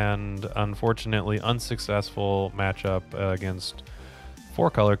grindy and unfortunately unsuccessful matchup against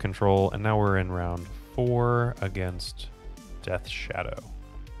 4-color control, and now we're in round 4 against Death Shadow.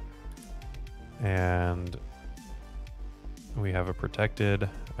 And we have a protected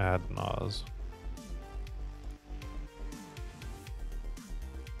Ad Naus.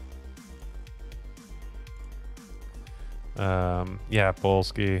 Yeah,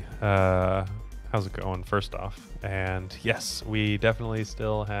 Polsky, how's it going first off? And yes, we definitely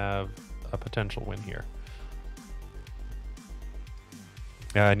still have a potential win here.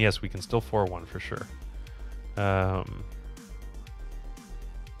 And yes, we can still 4-1 for sure.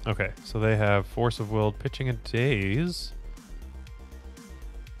 Okay, so they have Force of Will, Pitching a Daze.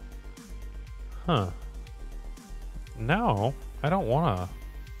 Huh. No, I don't want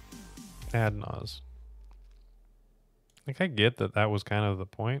to Ad Naus. Like, I get that that was kind of the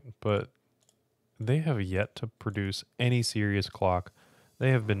point, but they have yet to produce any serious clock. They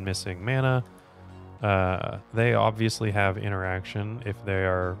have been missing mana. They obviously have interaction if they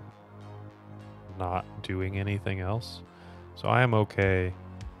are not doing anything else. So I am okay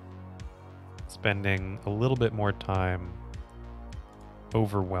spending a little bit more time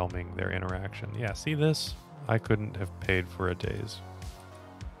overwhelming their interaction. Yeah, see this? I couldn't have paid for a daze.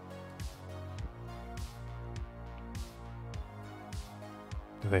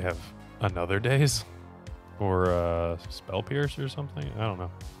 Do they have another daze? Or a Spell Pierce or something? I don't know.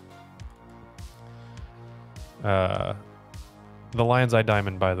 The Lion's Eye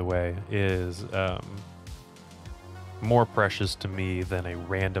Diamond, by the way, is more precious to me than a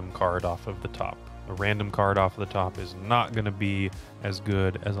random card off of the top. A random card off of the top is not going to be as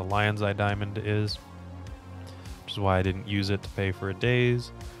good as a Lion's Eye Diamond is, which is why I didn't use it to pay for a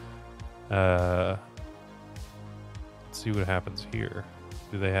daze. Let's see what happens here.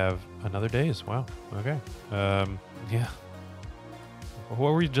 Do they have another daze? Wow. Okay. Yeah. What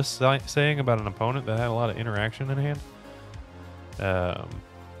were we just saying about an opponent that had a lot of interaction in hand?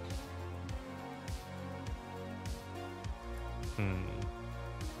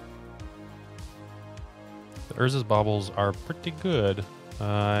 The Urza's Baubles are pretty good.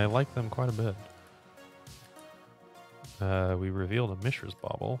 I like them quite a bit. we revealed a Mishra's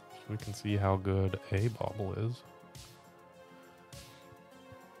Bauble, so we can see how good a Bauble is.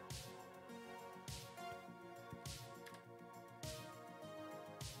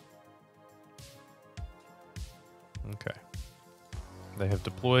 Okay. They have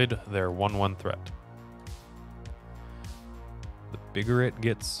deployed their 1/1 threat. The bigger it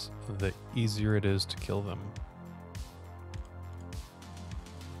gets, the easier it is to kill them.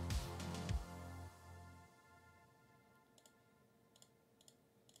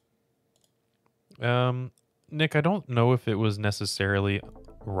 Nick, I don't know if it was necessarily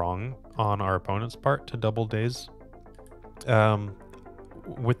wrong on our opponent's part to double daze.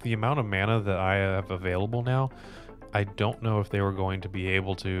 With the amount of mana that I have available now, I don't know if they were going to be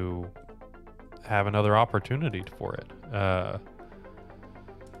able to have another opportunity for it.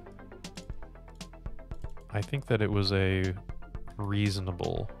 I think that it was a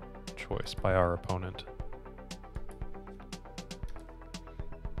reasonable choice by our opponent.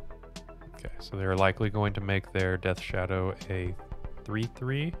 Okay, so they're likely going to make their Death Shadow a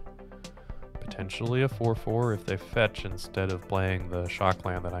 3/3, potentially a 4/4 if they fetch instead of playing the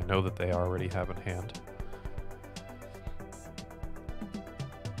Shockland that I know that they already have in hand.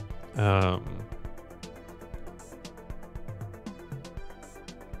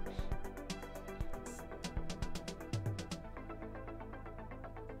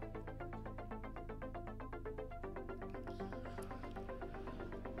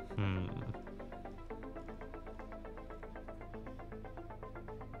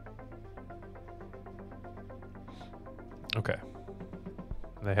 Okay.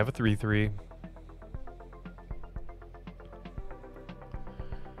 They have a 3/3.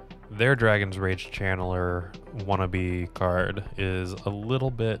 Their Dragon's Rage Channeler wannabe card is a little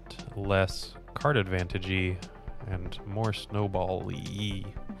bit less card advantage-y and more snowball-y.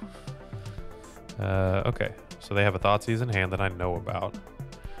 Okay, so they have a Thoughtseize in hand that I know about.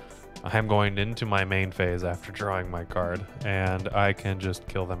 I'm going into my main phase after drawing my card, and I can just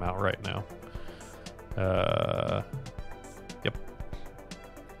kill them outright now. Yep.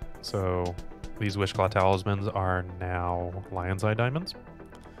 So these Wishclaw Talismans are now Lion's Eye Diamonds.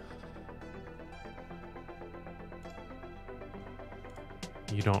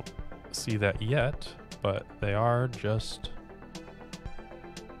 You don't see that yet, but they are just,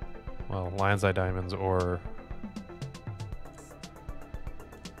 well, Lion's Eye Diamonds or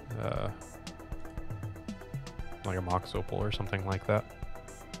like a Mox Opal or something like that.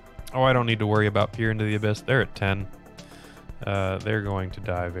 Oh, I don't need to worry about Peer into the Abyss. They're at 10. They're going to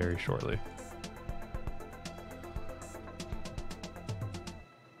die very shortly.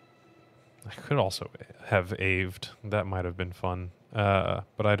 I could also have Aved. That might have been fun.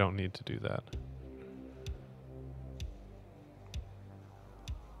 But I don't need to do that.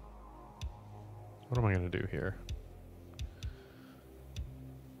 What am I going to do here?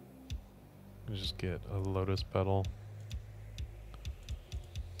 Just get a Lotus Petal.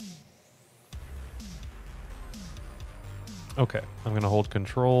 Okay, I'm going to hold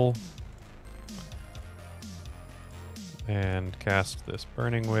control and cast this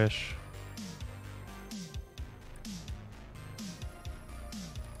Burning Wish.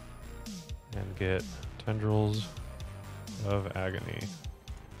 And get Tendrils of Agony.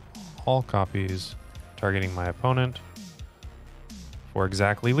 All copies targeting my opponent for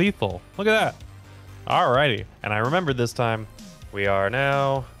exactly lethal. Look at that. Alrighty. And I remembered this time. We are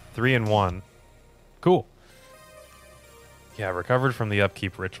now 3-1. Cool. Yeah, recovered from the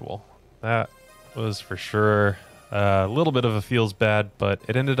upkeep ritual. That was for sure a little bit of a feels bad, but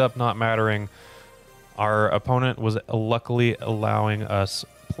it ended up not mattering. Our opponent was luckily allowing us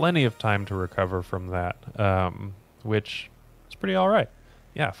plenty of time to recover from that, which is pretty all right.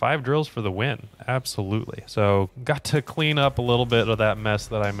 Yeah, 5 drills for the win. Absolutely. So got to clean up a little bit of that mess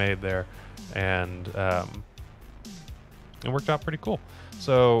that I made there, and it worked out pretty cool.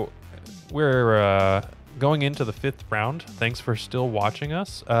 So we're going into the 5th round. Thanks for still watching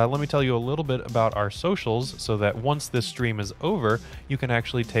us. Let me tell you a little bit about our socials so that once this stream is over, you can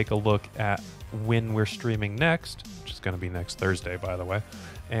actually take a look at when we're streaming next, which is going to be next Thursday, by the way.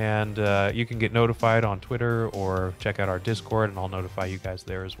 And you can get notified on Twitter or check out our Discord, and I'll notify you guys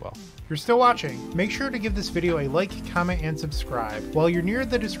there as well. If you're still watching, make sure to give this video a like, comment, and subscribe. While you're near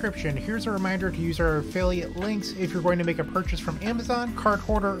the description, here's a reminder to use our affiliate links if you're going to make a purchase from Amazon, Card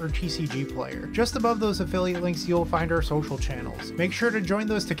Hoarder, or TCG Player. Just above those affiliate links, you'll find our social channels. Make sure to join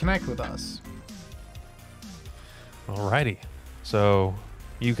those to connect with us. Alrighty. So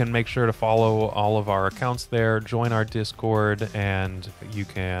you can make sure to follow all of our accounts there, join our Discord, and you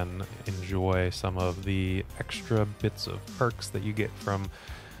can enjoy some of the extra bits of perks that you get from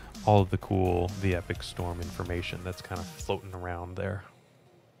all of the Epic Storm information that's kind of floating around there.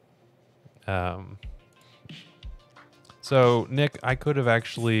 So, Nick, I could have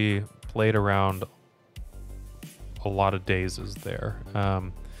actually played around a lot of dazes there.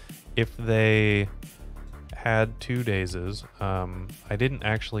 If they had 2 dazes, I didn't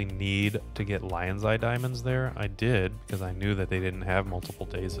actually need to get Lion's Eye diamonds there. I did because I knew that they didn't have multiple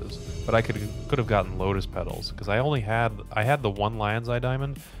dazes, but I could have gotten Lotus Petals because I had the 1 Lion's Eye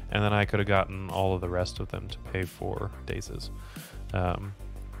diamond, and then I could have gotten all of the rest of them to pay for dazes.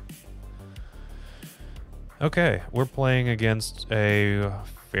 Okay, we're playing against a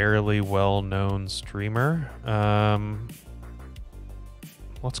fairly well-known streamer.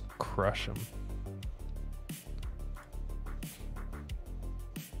 Let's crush him.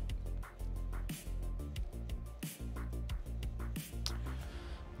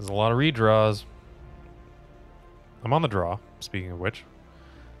 There's a lot of redraws. I'm on the draw, speaking of which.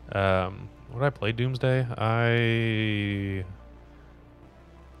 Would I play Doomsday?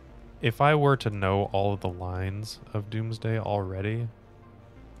 If I were to know all of the lines of Doomsday already,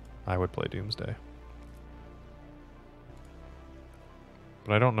 I would play Doomsday.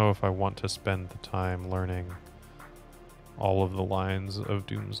 But I don't know if I want to spend the time learning all of the lines of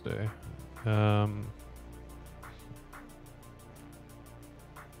Doomsday.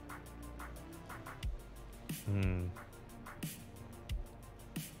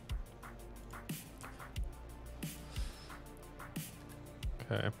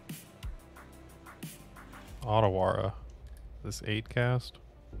 Okay. Otawara. This 8 cast.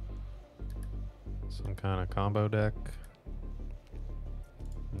 Some kind of combo deck.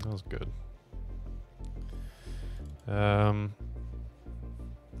 That was good. I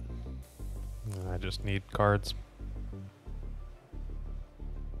just need cards.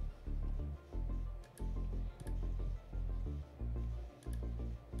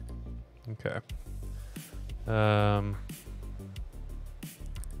 Okay.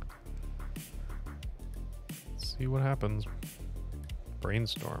 Let's see what happens.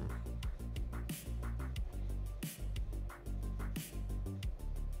 Brainstorm.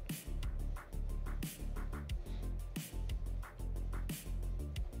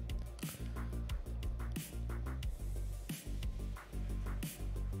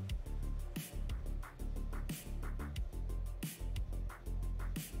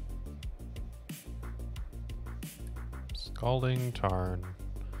 Scalding Tarn.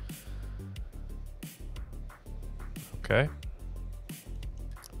 Okay.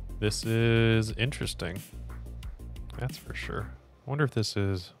 This is interesting. That's for sure. I wonder if this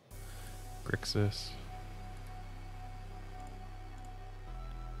is Grixis.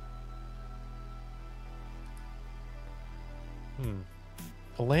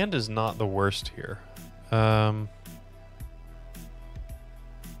 The land is not the worst here.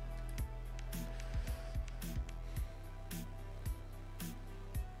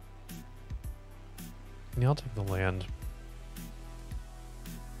 Yeah, I'll take the land.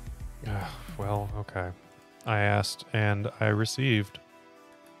 Well, okay. I asked and I received.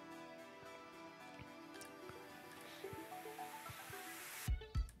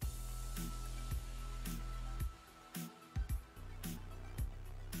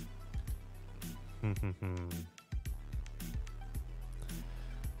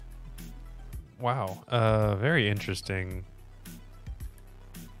 Wow. Very interesting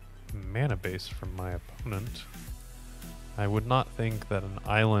mana base from my opponent. I would not think that an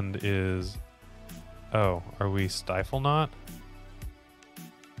island is... Oh, are we Stifle Knot?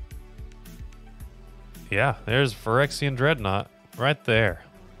 Yeah, there's Phyrexian Dreadnought right there.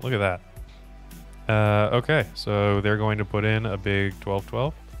 Look at that. Okay, so they're going to put in a big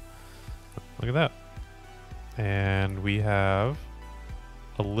 12/12. Look at that. And we have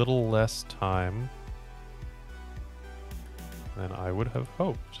a little less time than I would have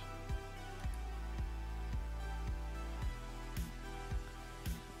hoped.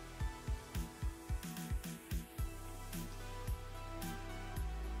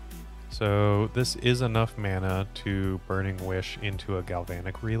 So this is enough mana to Burning Wish into a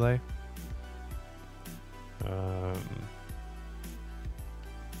Galvanic Relay.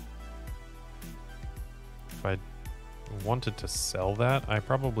 If I wanted to sell that, I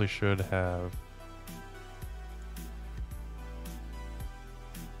probably should have...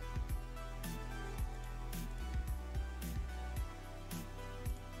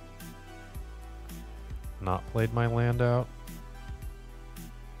 not played my land out.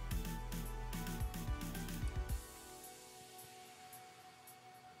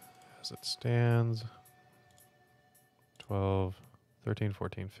 As it stands, 12, 13,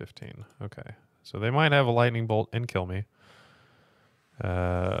 14, 15. Okay. So they might have a lightning bolt and kill me.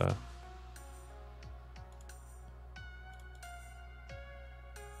 But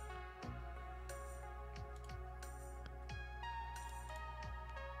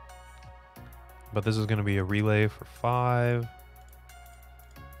but this is going to be a relay for 5.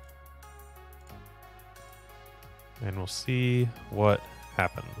 And we'll see what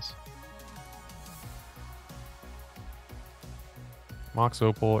happens. Mox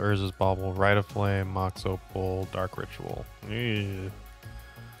Opal, Urza's Bauble, Rite of Flame, Mox Opal, Dark Ritual. Ew.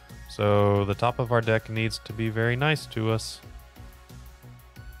 So the top of our deck needs to be very nice to us.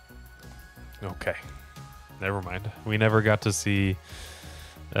 Okay. Never mind. We never got to see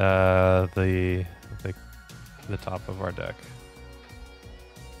the top of our deck.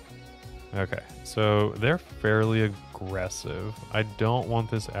 Okay, so they're fairly aggressive. I don't want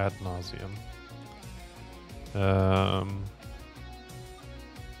this Ad Nauseam.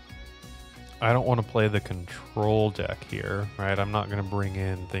 I don't want to play the control deck here, right? I'm not going to bring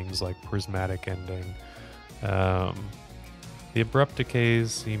in things like Prismatic Ending. The Abrupt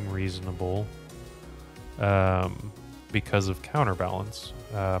Decays seem reasonable because of Counterbalance.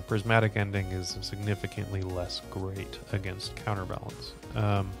 Prismatic Ending is significantly less great against Counterbalance.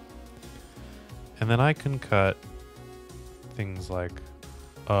 And then I can cut things like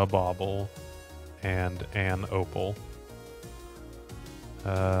a Bauble and an Opal.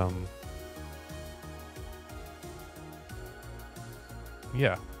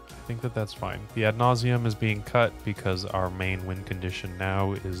 Yeah, I think that's fine. The Ad Nauseam is being cut because our main win condition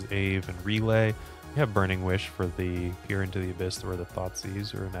now is Ave and Relay. We have Burning Wish for the Peer into the Abyss or the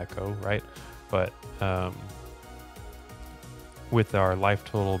Thoughtseize or an Echo, right? But with our life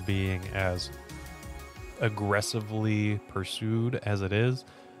total being as aggressively pursued as it is,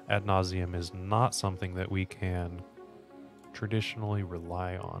 Ad Nauseam is not something that we can traditionally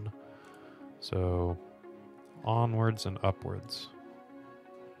rely on. So onwards and upwards.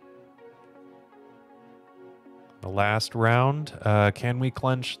 The last round, can we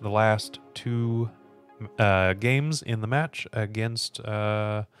clinch the last 2 games in the match against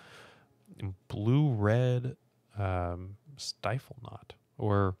blue-red Stifle Knot?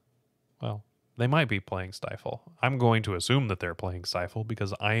 Or, well, they might be playing Stifle. I'm going to assume that they're playing Stifle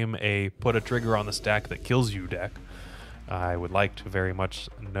because I am a put a trigger on the stack that kills you deck. I would like to very much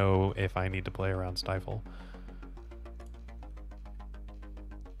know if I need to play around Stifle.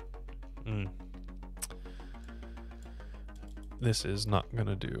 This is not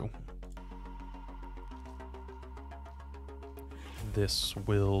gonna do. This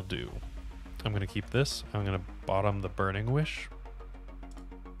will do. I'm gonna keep this. I'm gonna bottom the Burning Wish.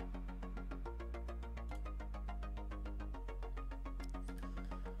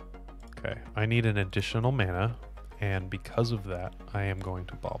 Okay, I need an additional mana, and because of that, I am going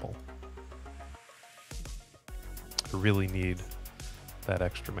to Bauble. I really need that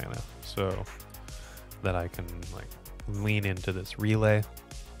extra mana so that I can like lean into this relay.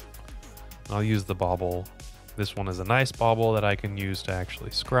 I'll use the Bauble. This one is a nice Bauble that I can use to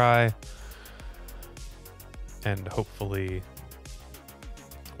actually scry. And hopefully...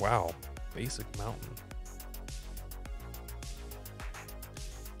 Wow, basic mountain.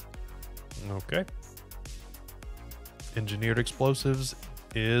 Okay. Engineered Explosives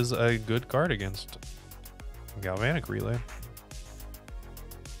is a good card against Galvanic Relay.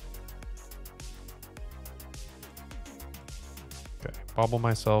 Okay, Bauble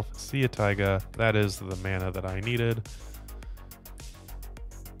myself, see a Taiga. That is the mana that I needed.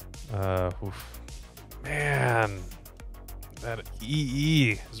 Oof. Man, that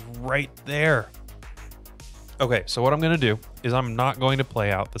EE is right there. Okay, so what I'm going to do is I'm not going to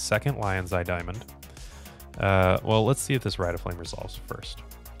play out the second Lion's Eye Diamond. Well, let's see if this Rite of Flame resolves first.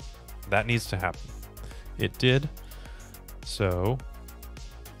 That needs to happen. It did. So,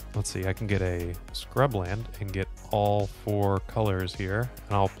 let's see. I can get a Scrubland and get all 4 colors here.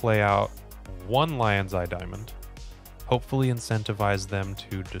 And I'll play out 1 Lion's Eye Diamond. Hopefully incentivize them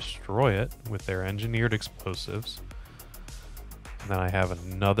to destroy it with their Engineered Explosives. And then I have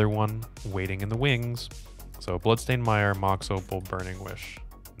another one waiting in the wings. So Bloodstained Mire, Mox Opal, Burning Wish.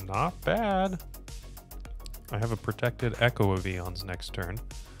 Not bad. I have a protected Echo of Eons next turn.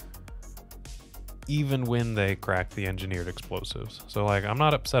 Even when they crack the Engineered Explosives. So like, I'm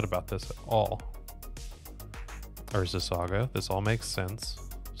not upset about this at all. Urza Saga, this all makes sense.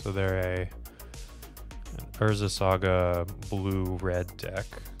 So they're an Urza Saga blue-red deck.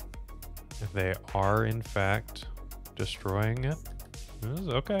 If they are in fact destroying it,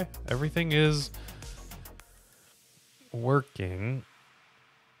 okay. Everything is working.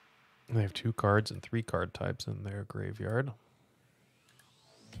 They have 2 cards and 3 card types in their graveyard.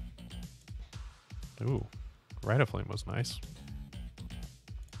 Ooh, Rite of Flame was nice.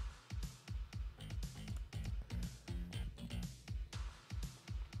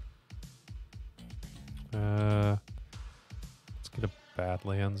 Let's get a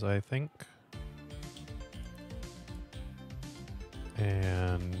Badlands, I think.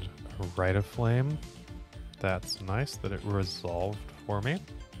 And a Rite of Flame. That's nice that it resolved for me.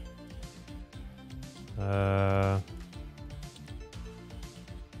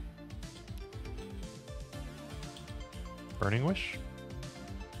 Burning Wish.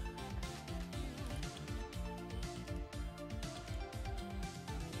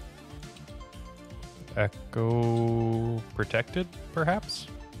 Echo Protected, perhaps?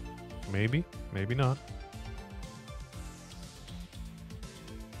 Maybe, maybe not.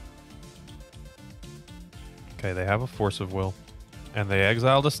 Okay, they have a Force of Will. And they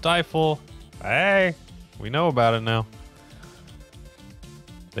exiled a Stifle. Hey, we know about it now.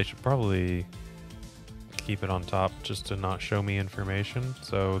 They should probably keep it on top just to not show me information.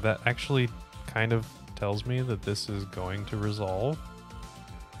 So that actually kind of tells me that this is going to resolve.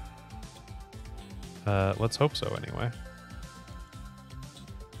 Let's hope so anyway.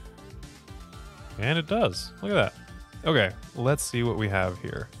 And it does. Look at that. Okay, let's see what we have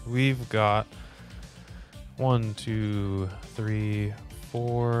here. We've got 1, 2, 3,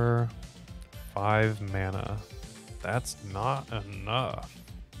 4, 5 mana. That's not enough.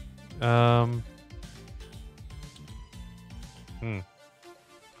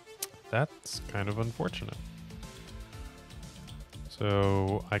 That's kind of unfortunate.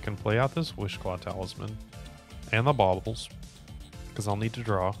 So I can play out this Wishclaw Talisman and the Baubles because I'll need to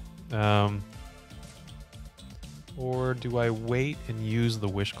draw. Or do I wait and use the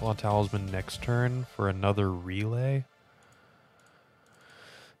Wishclaw Talisman next turn for another relay?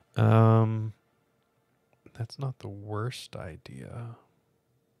 That's not the worst idea.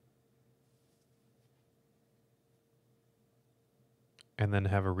 And then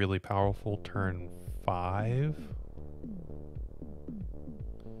have a really powerful turn 5.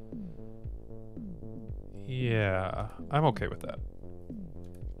 Yeah, I'm okay with that.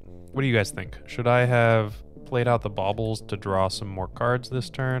 What do you guys think? Should I have played out the Baubles to draw some more cards this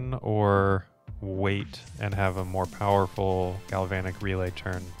turn, or wait and have a more powerful Galvanic Relay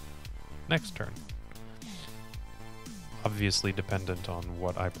turn next turn? Obviously dependent on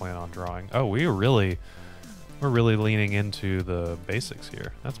what I plan on drawing. Oh, we're really leaning into the basics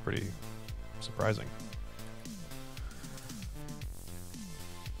here. That's pretty surprising.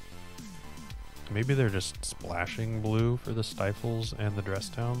 Maybe they're just splashing blue for the Stifles and the Dress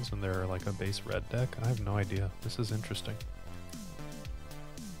Towns, and they're like a base red deck. I have no idea. This is interesting.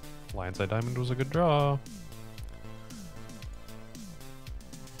 Lion's Eye Diamond was a good draw.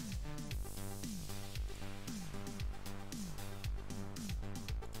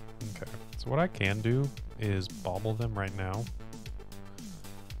 Okay, so what I can do is bauble them right now.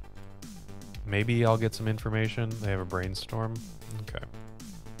 Maybe I'll get some information. They have a Brainstorm. Okay.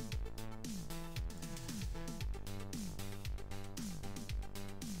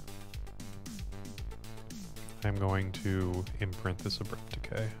 I'm going to imprint this Abrupt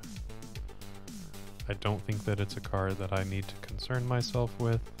Decay. I don't think that it's a card that I need to concern myself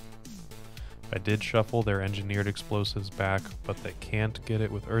with. I did shuffle their Engineered Explosives back, but they can't get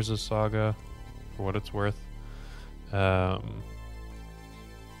it with Urza Saga, for what it's worth. Oh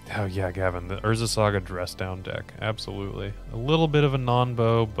yeah, Gavin, the Urza Saga Dress Down deck, absolutely. A little bit of a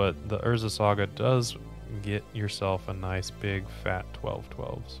non-bow, but the Urza Saga does get yourself a nice big fat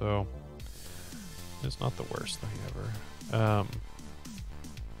 12/12, so it's not the worst thing ever.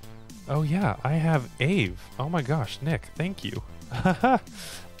 Oh yeah, I have Ave. Oh my gosh, Nick, thank you.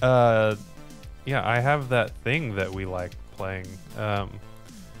 Yeah, I have that thing that we like playing. Oh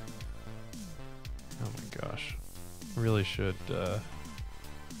my gosh. Really should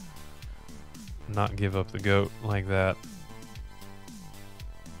not give up the goat like that.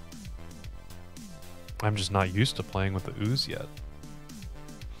 I'm just not used to playing with the ooze yet.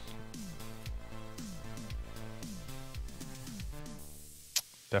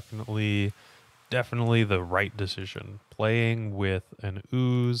 Definitely the right decision. Playing with an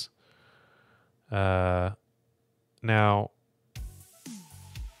ooze. Now,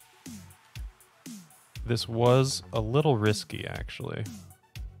 this was a little risky, actually,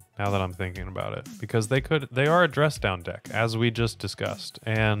 now that I'm thinking about it, because they are a dress down deck, as we just discussed,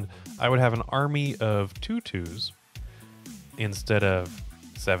 and I would have an army of 2/2s instead of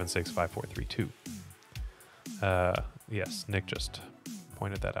 7, 6, 5, 4, 3, 2. Yes, Nick just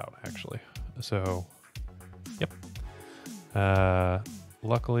pointed that out, actually. So, yep.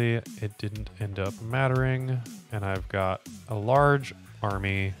 Luckily, it didn't end up mattering, and I've got a large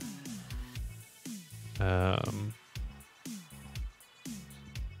army.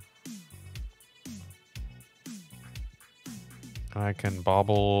 I can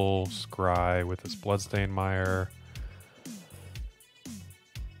Bauble Scry with this Bloodstained Mire,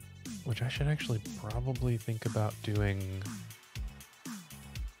 which I should actually probably think about doing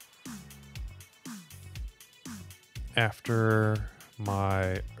after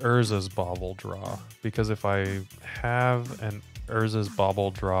my Urza's Bauble draw, because if I have an Urza's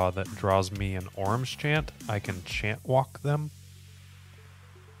Bauble draw that draws me an Orim's Chant, I can Chant Walk them,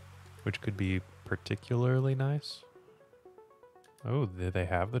 which could be particularly nice. Oh, did they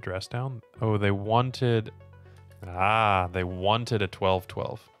have the dress down? Oh, they wanted... Ah, they wanted a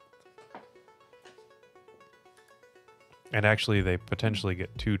 12-12. And actually, they potentially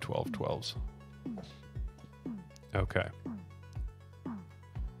get two 12-12s. Okay.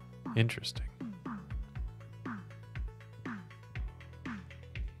 Interesting.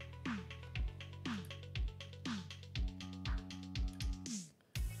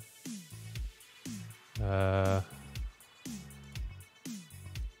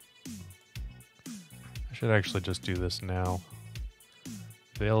 I should actually just do this now.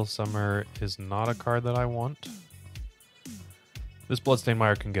 Veil Summer is not a card that I want. This Bloodstained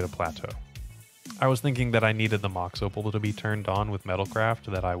Mire can get a plateau. I was thinking that I needed the Mox Opal to be turned on with Metalcraft,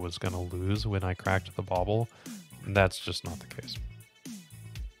 that I was going to lose when I cracked the Bauble. That's just not the case.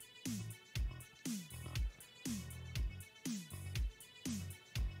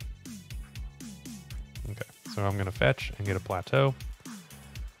 Okay, so I'm going to fetch and get a plateau.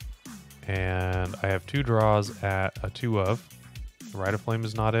 And I have two draws at a 2 of. Rite of Flame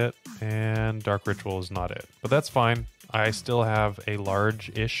is not it, and Dark Ritual is not it. But that's fine. I still have a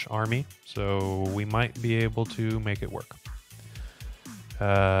large-ish army, so we might be able to make it work.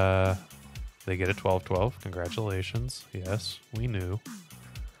 They get a 12-12. Congratulations. Yes, we knew.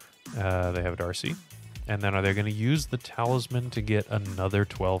 They have Darcy. And then are they going to use the Talisman to get another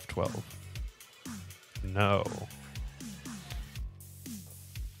 12-12? No.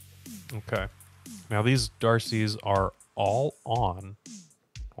 Okay. Now these Darcys are all on.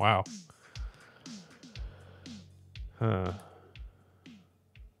 Wow. Huh.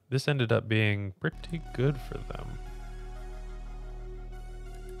 This ended up being pretty good for them.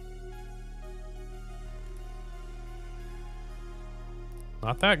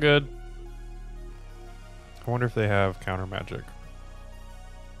 Not that good. I wonder if they have counter magic.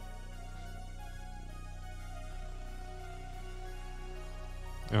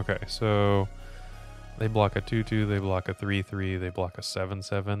 Okay, so they block a 2-2, they block a 3-3, they block a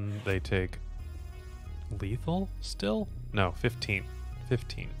 7-7, they take lethal still? No, 15.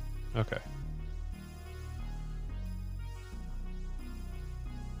 15. Okay.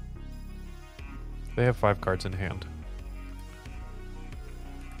 They have 5 cards in hand.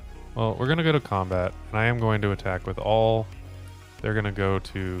 Well, we're going to go to combat, and I am going to attack with all. They're going to go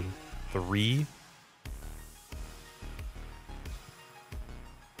to 3.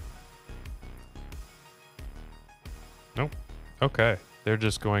 Nope. Okay. They're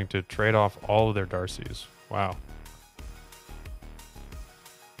just going to trade off all of their Darcys. Wow.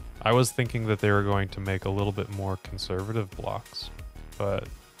 I was thinking that they were going to make a little bit more conservative blocks, but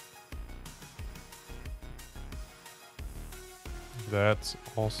that's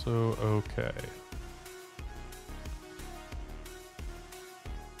also okay.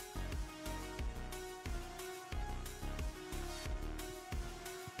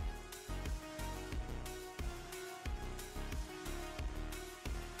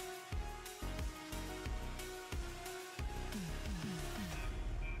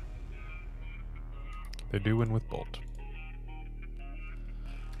 They do win with Bolt.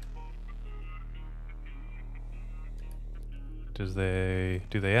 Do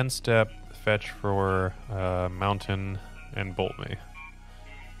they end step, fetch for Mountain, and Bolt me?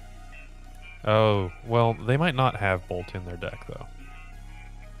 Oh, well, they might not have Bolt in their deck, though.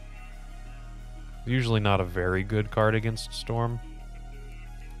 Usually not a very good card against Storm.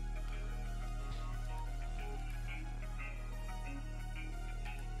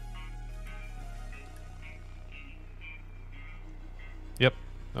 Yep,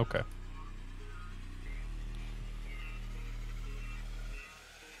 okay.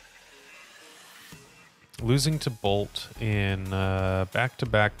 Losing to Bolt in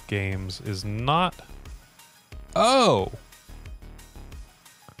back-to-back games is not... Oh!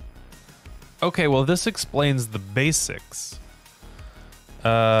 Okay, well, this explains the basics.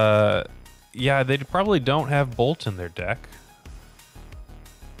 Yeah, they probably don't have Bolt in their deck.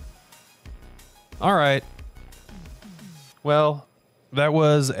 All right. Well, that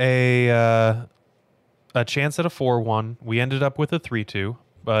was a chance at a 4-1. We ended up with a 3-2.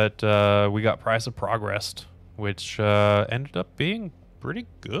 But we got Price of Progress, which ended up being pretty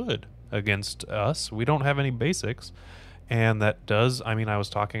good against us. We don't have any basics. And that does, I mean, I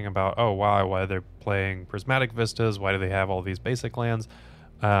was talking about, oh, wow, why they're playing Prismatic Vistas. Why do they have all these basic lands?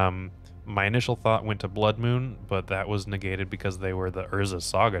 My initial thought went to Blood Moon, but that was negated because they were the Urza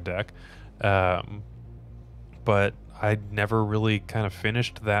Saga deck. but I never really kind of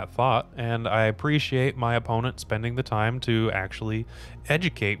finished that thought, and I appreciate my opponent spending the time to actually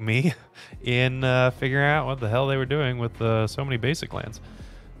educate me in figuring out what the hell they were doing with so many basic lands.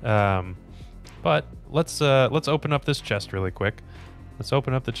 But let's open up this chest really quick. Let's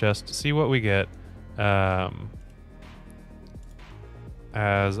open up the chest, see what we get.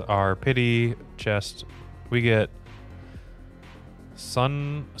 As our pity chest, we get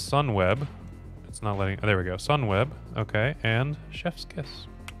Sunweb. It's not letting. Oh, there we go. Sunweb. Okay, and Chef's Kiss,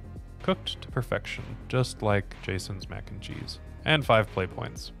 cooked to perfection, just like Jason's mac and cheese. And 5 play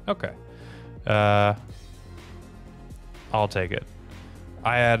points. Okay. I'll take it.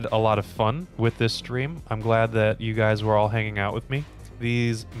 I had a lot of fun with this stream. I'm glad that you guys were all hanging out with me.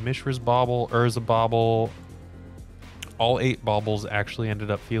 These Mishra's Bauble, Urza Bauble, all 8 Baubles actually ended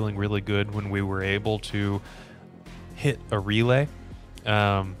up feeling really good when we were able to hit a relay.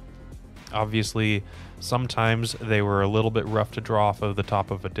 Obviously, sometimes they were a little bit rough to draw off of the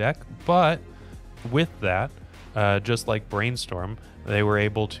top of a deck, but with that, just like Brainstorm, they were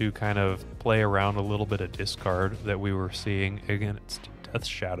able to kind of play around a little bit of discard that we were seeing against Death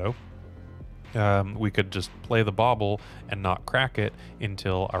Shadow. We could just play the Bauble and not crack it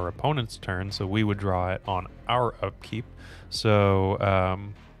until our opponent's turn, so we would draw it on our upkeep.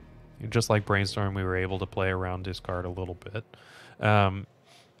 So just like Brainstorm, we were able to play around discard a little bit.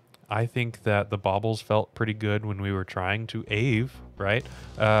 I think that the Baubles felt pretty good when we were trying to Ave, right?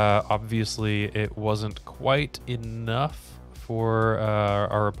 Obviously, it wasn't quite enough for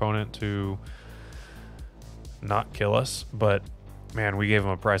our opponent to not kill us, but man, we gave him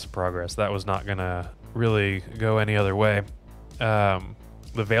a price of progress. That was not gonna really go any other way. The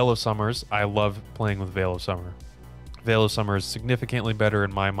Veil of Summers, I love playing with Veil of Summer. Veil of Summer is significantly better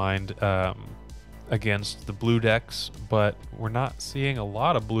in my mind against the blue decks, but we're not seeing a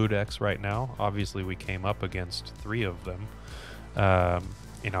lot of blue decks right now. Obviously, we came up against 3 of them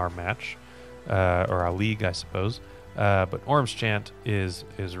in our match, or our league, I suppose. But Orim's Chant is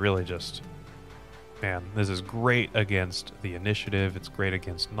really just, man, this is great against the initiative. It's great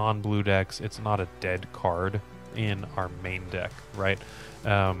against non-blue decks. It's not a dead card in our main deck, right?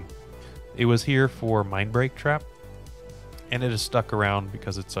 It was here for Mindbreak Trap, and it has stuck around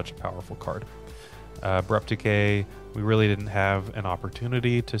because it's such a powerful card. Abrupt Decay, we really didn't have an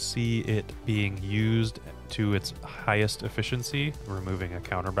opportunity to see it being used to its highest efficiency, removing a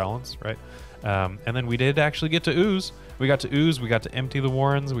counterbalance, right? And then we did actually get to ooze. We got to ooze, we got to empty the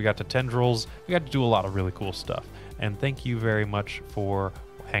Warrens, we got to Tendrils, we got to do a lot of really cool stuff. And thank you very much for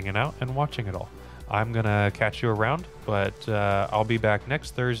hanging out and watching it all. I'm gonna catch you around, but I'll be back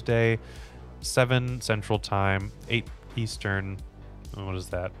next Thursday, 7 Central Time, 8 Eastern, what is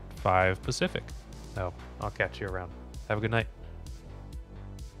that, 5 Pacific. So I'll catch you around. Have a good night.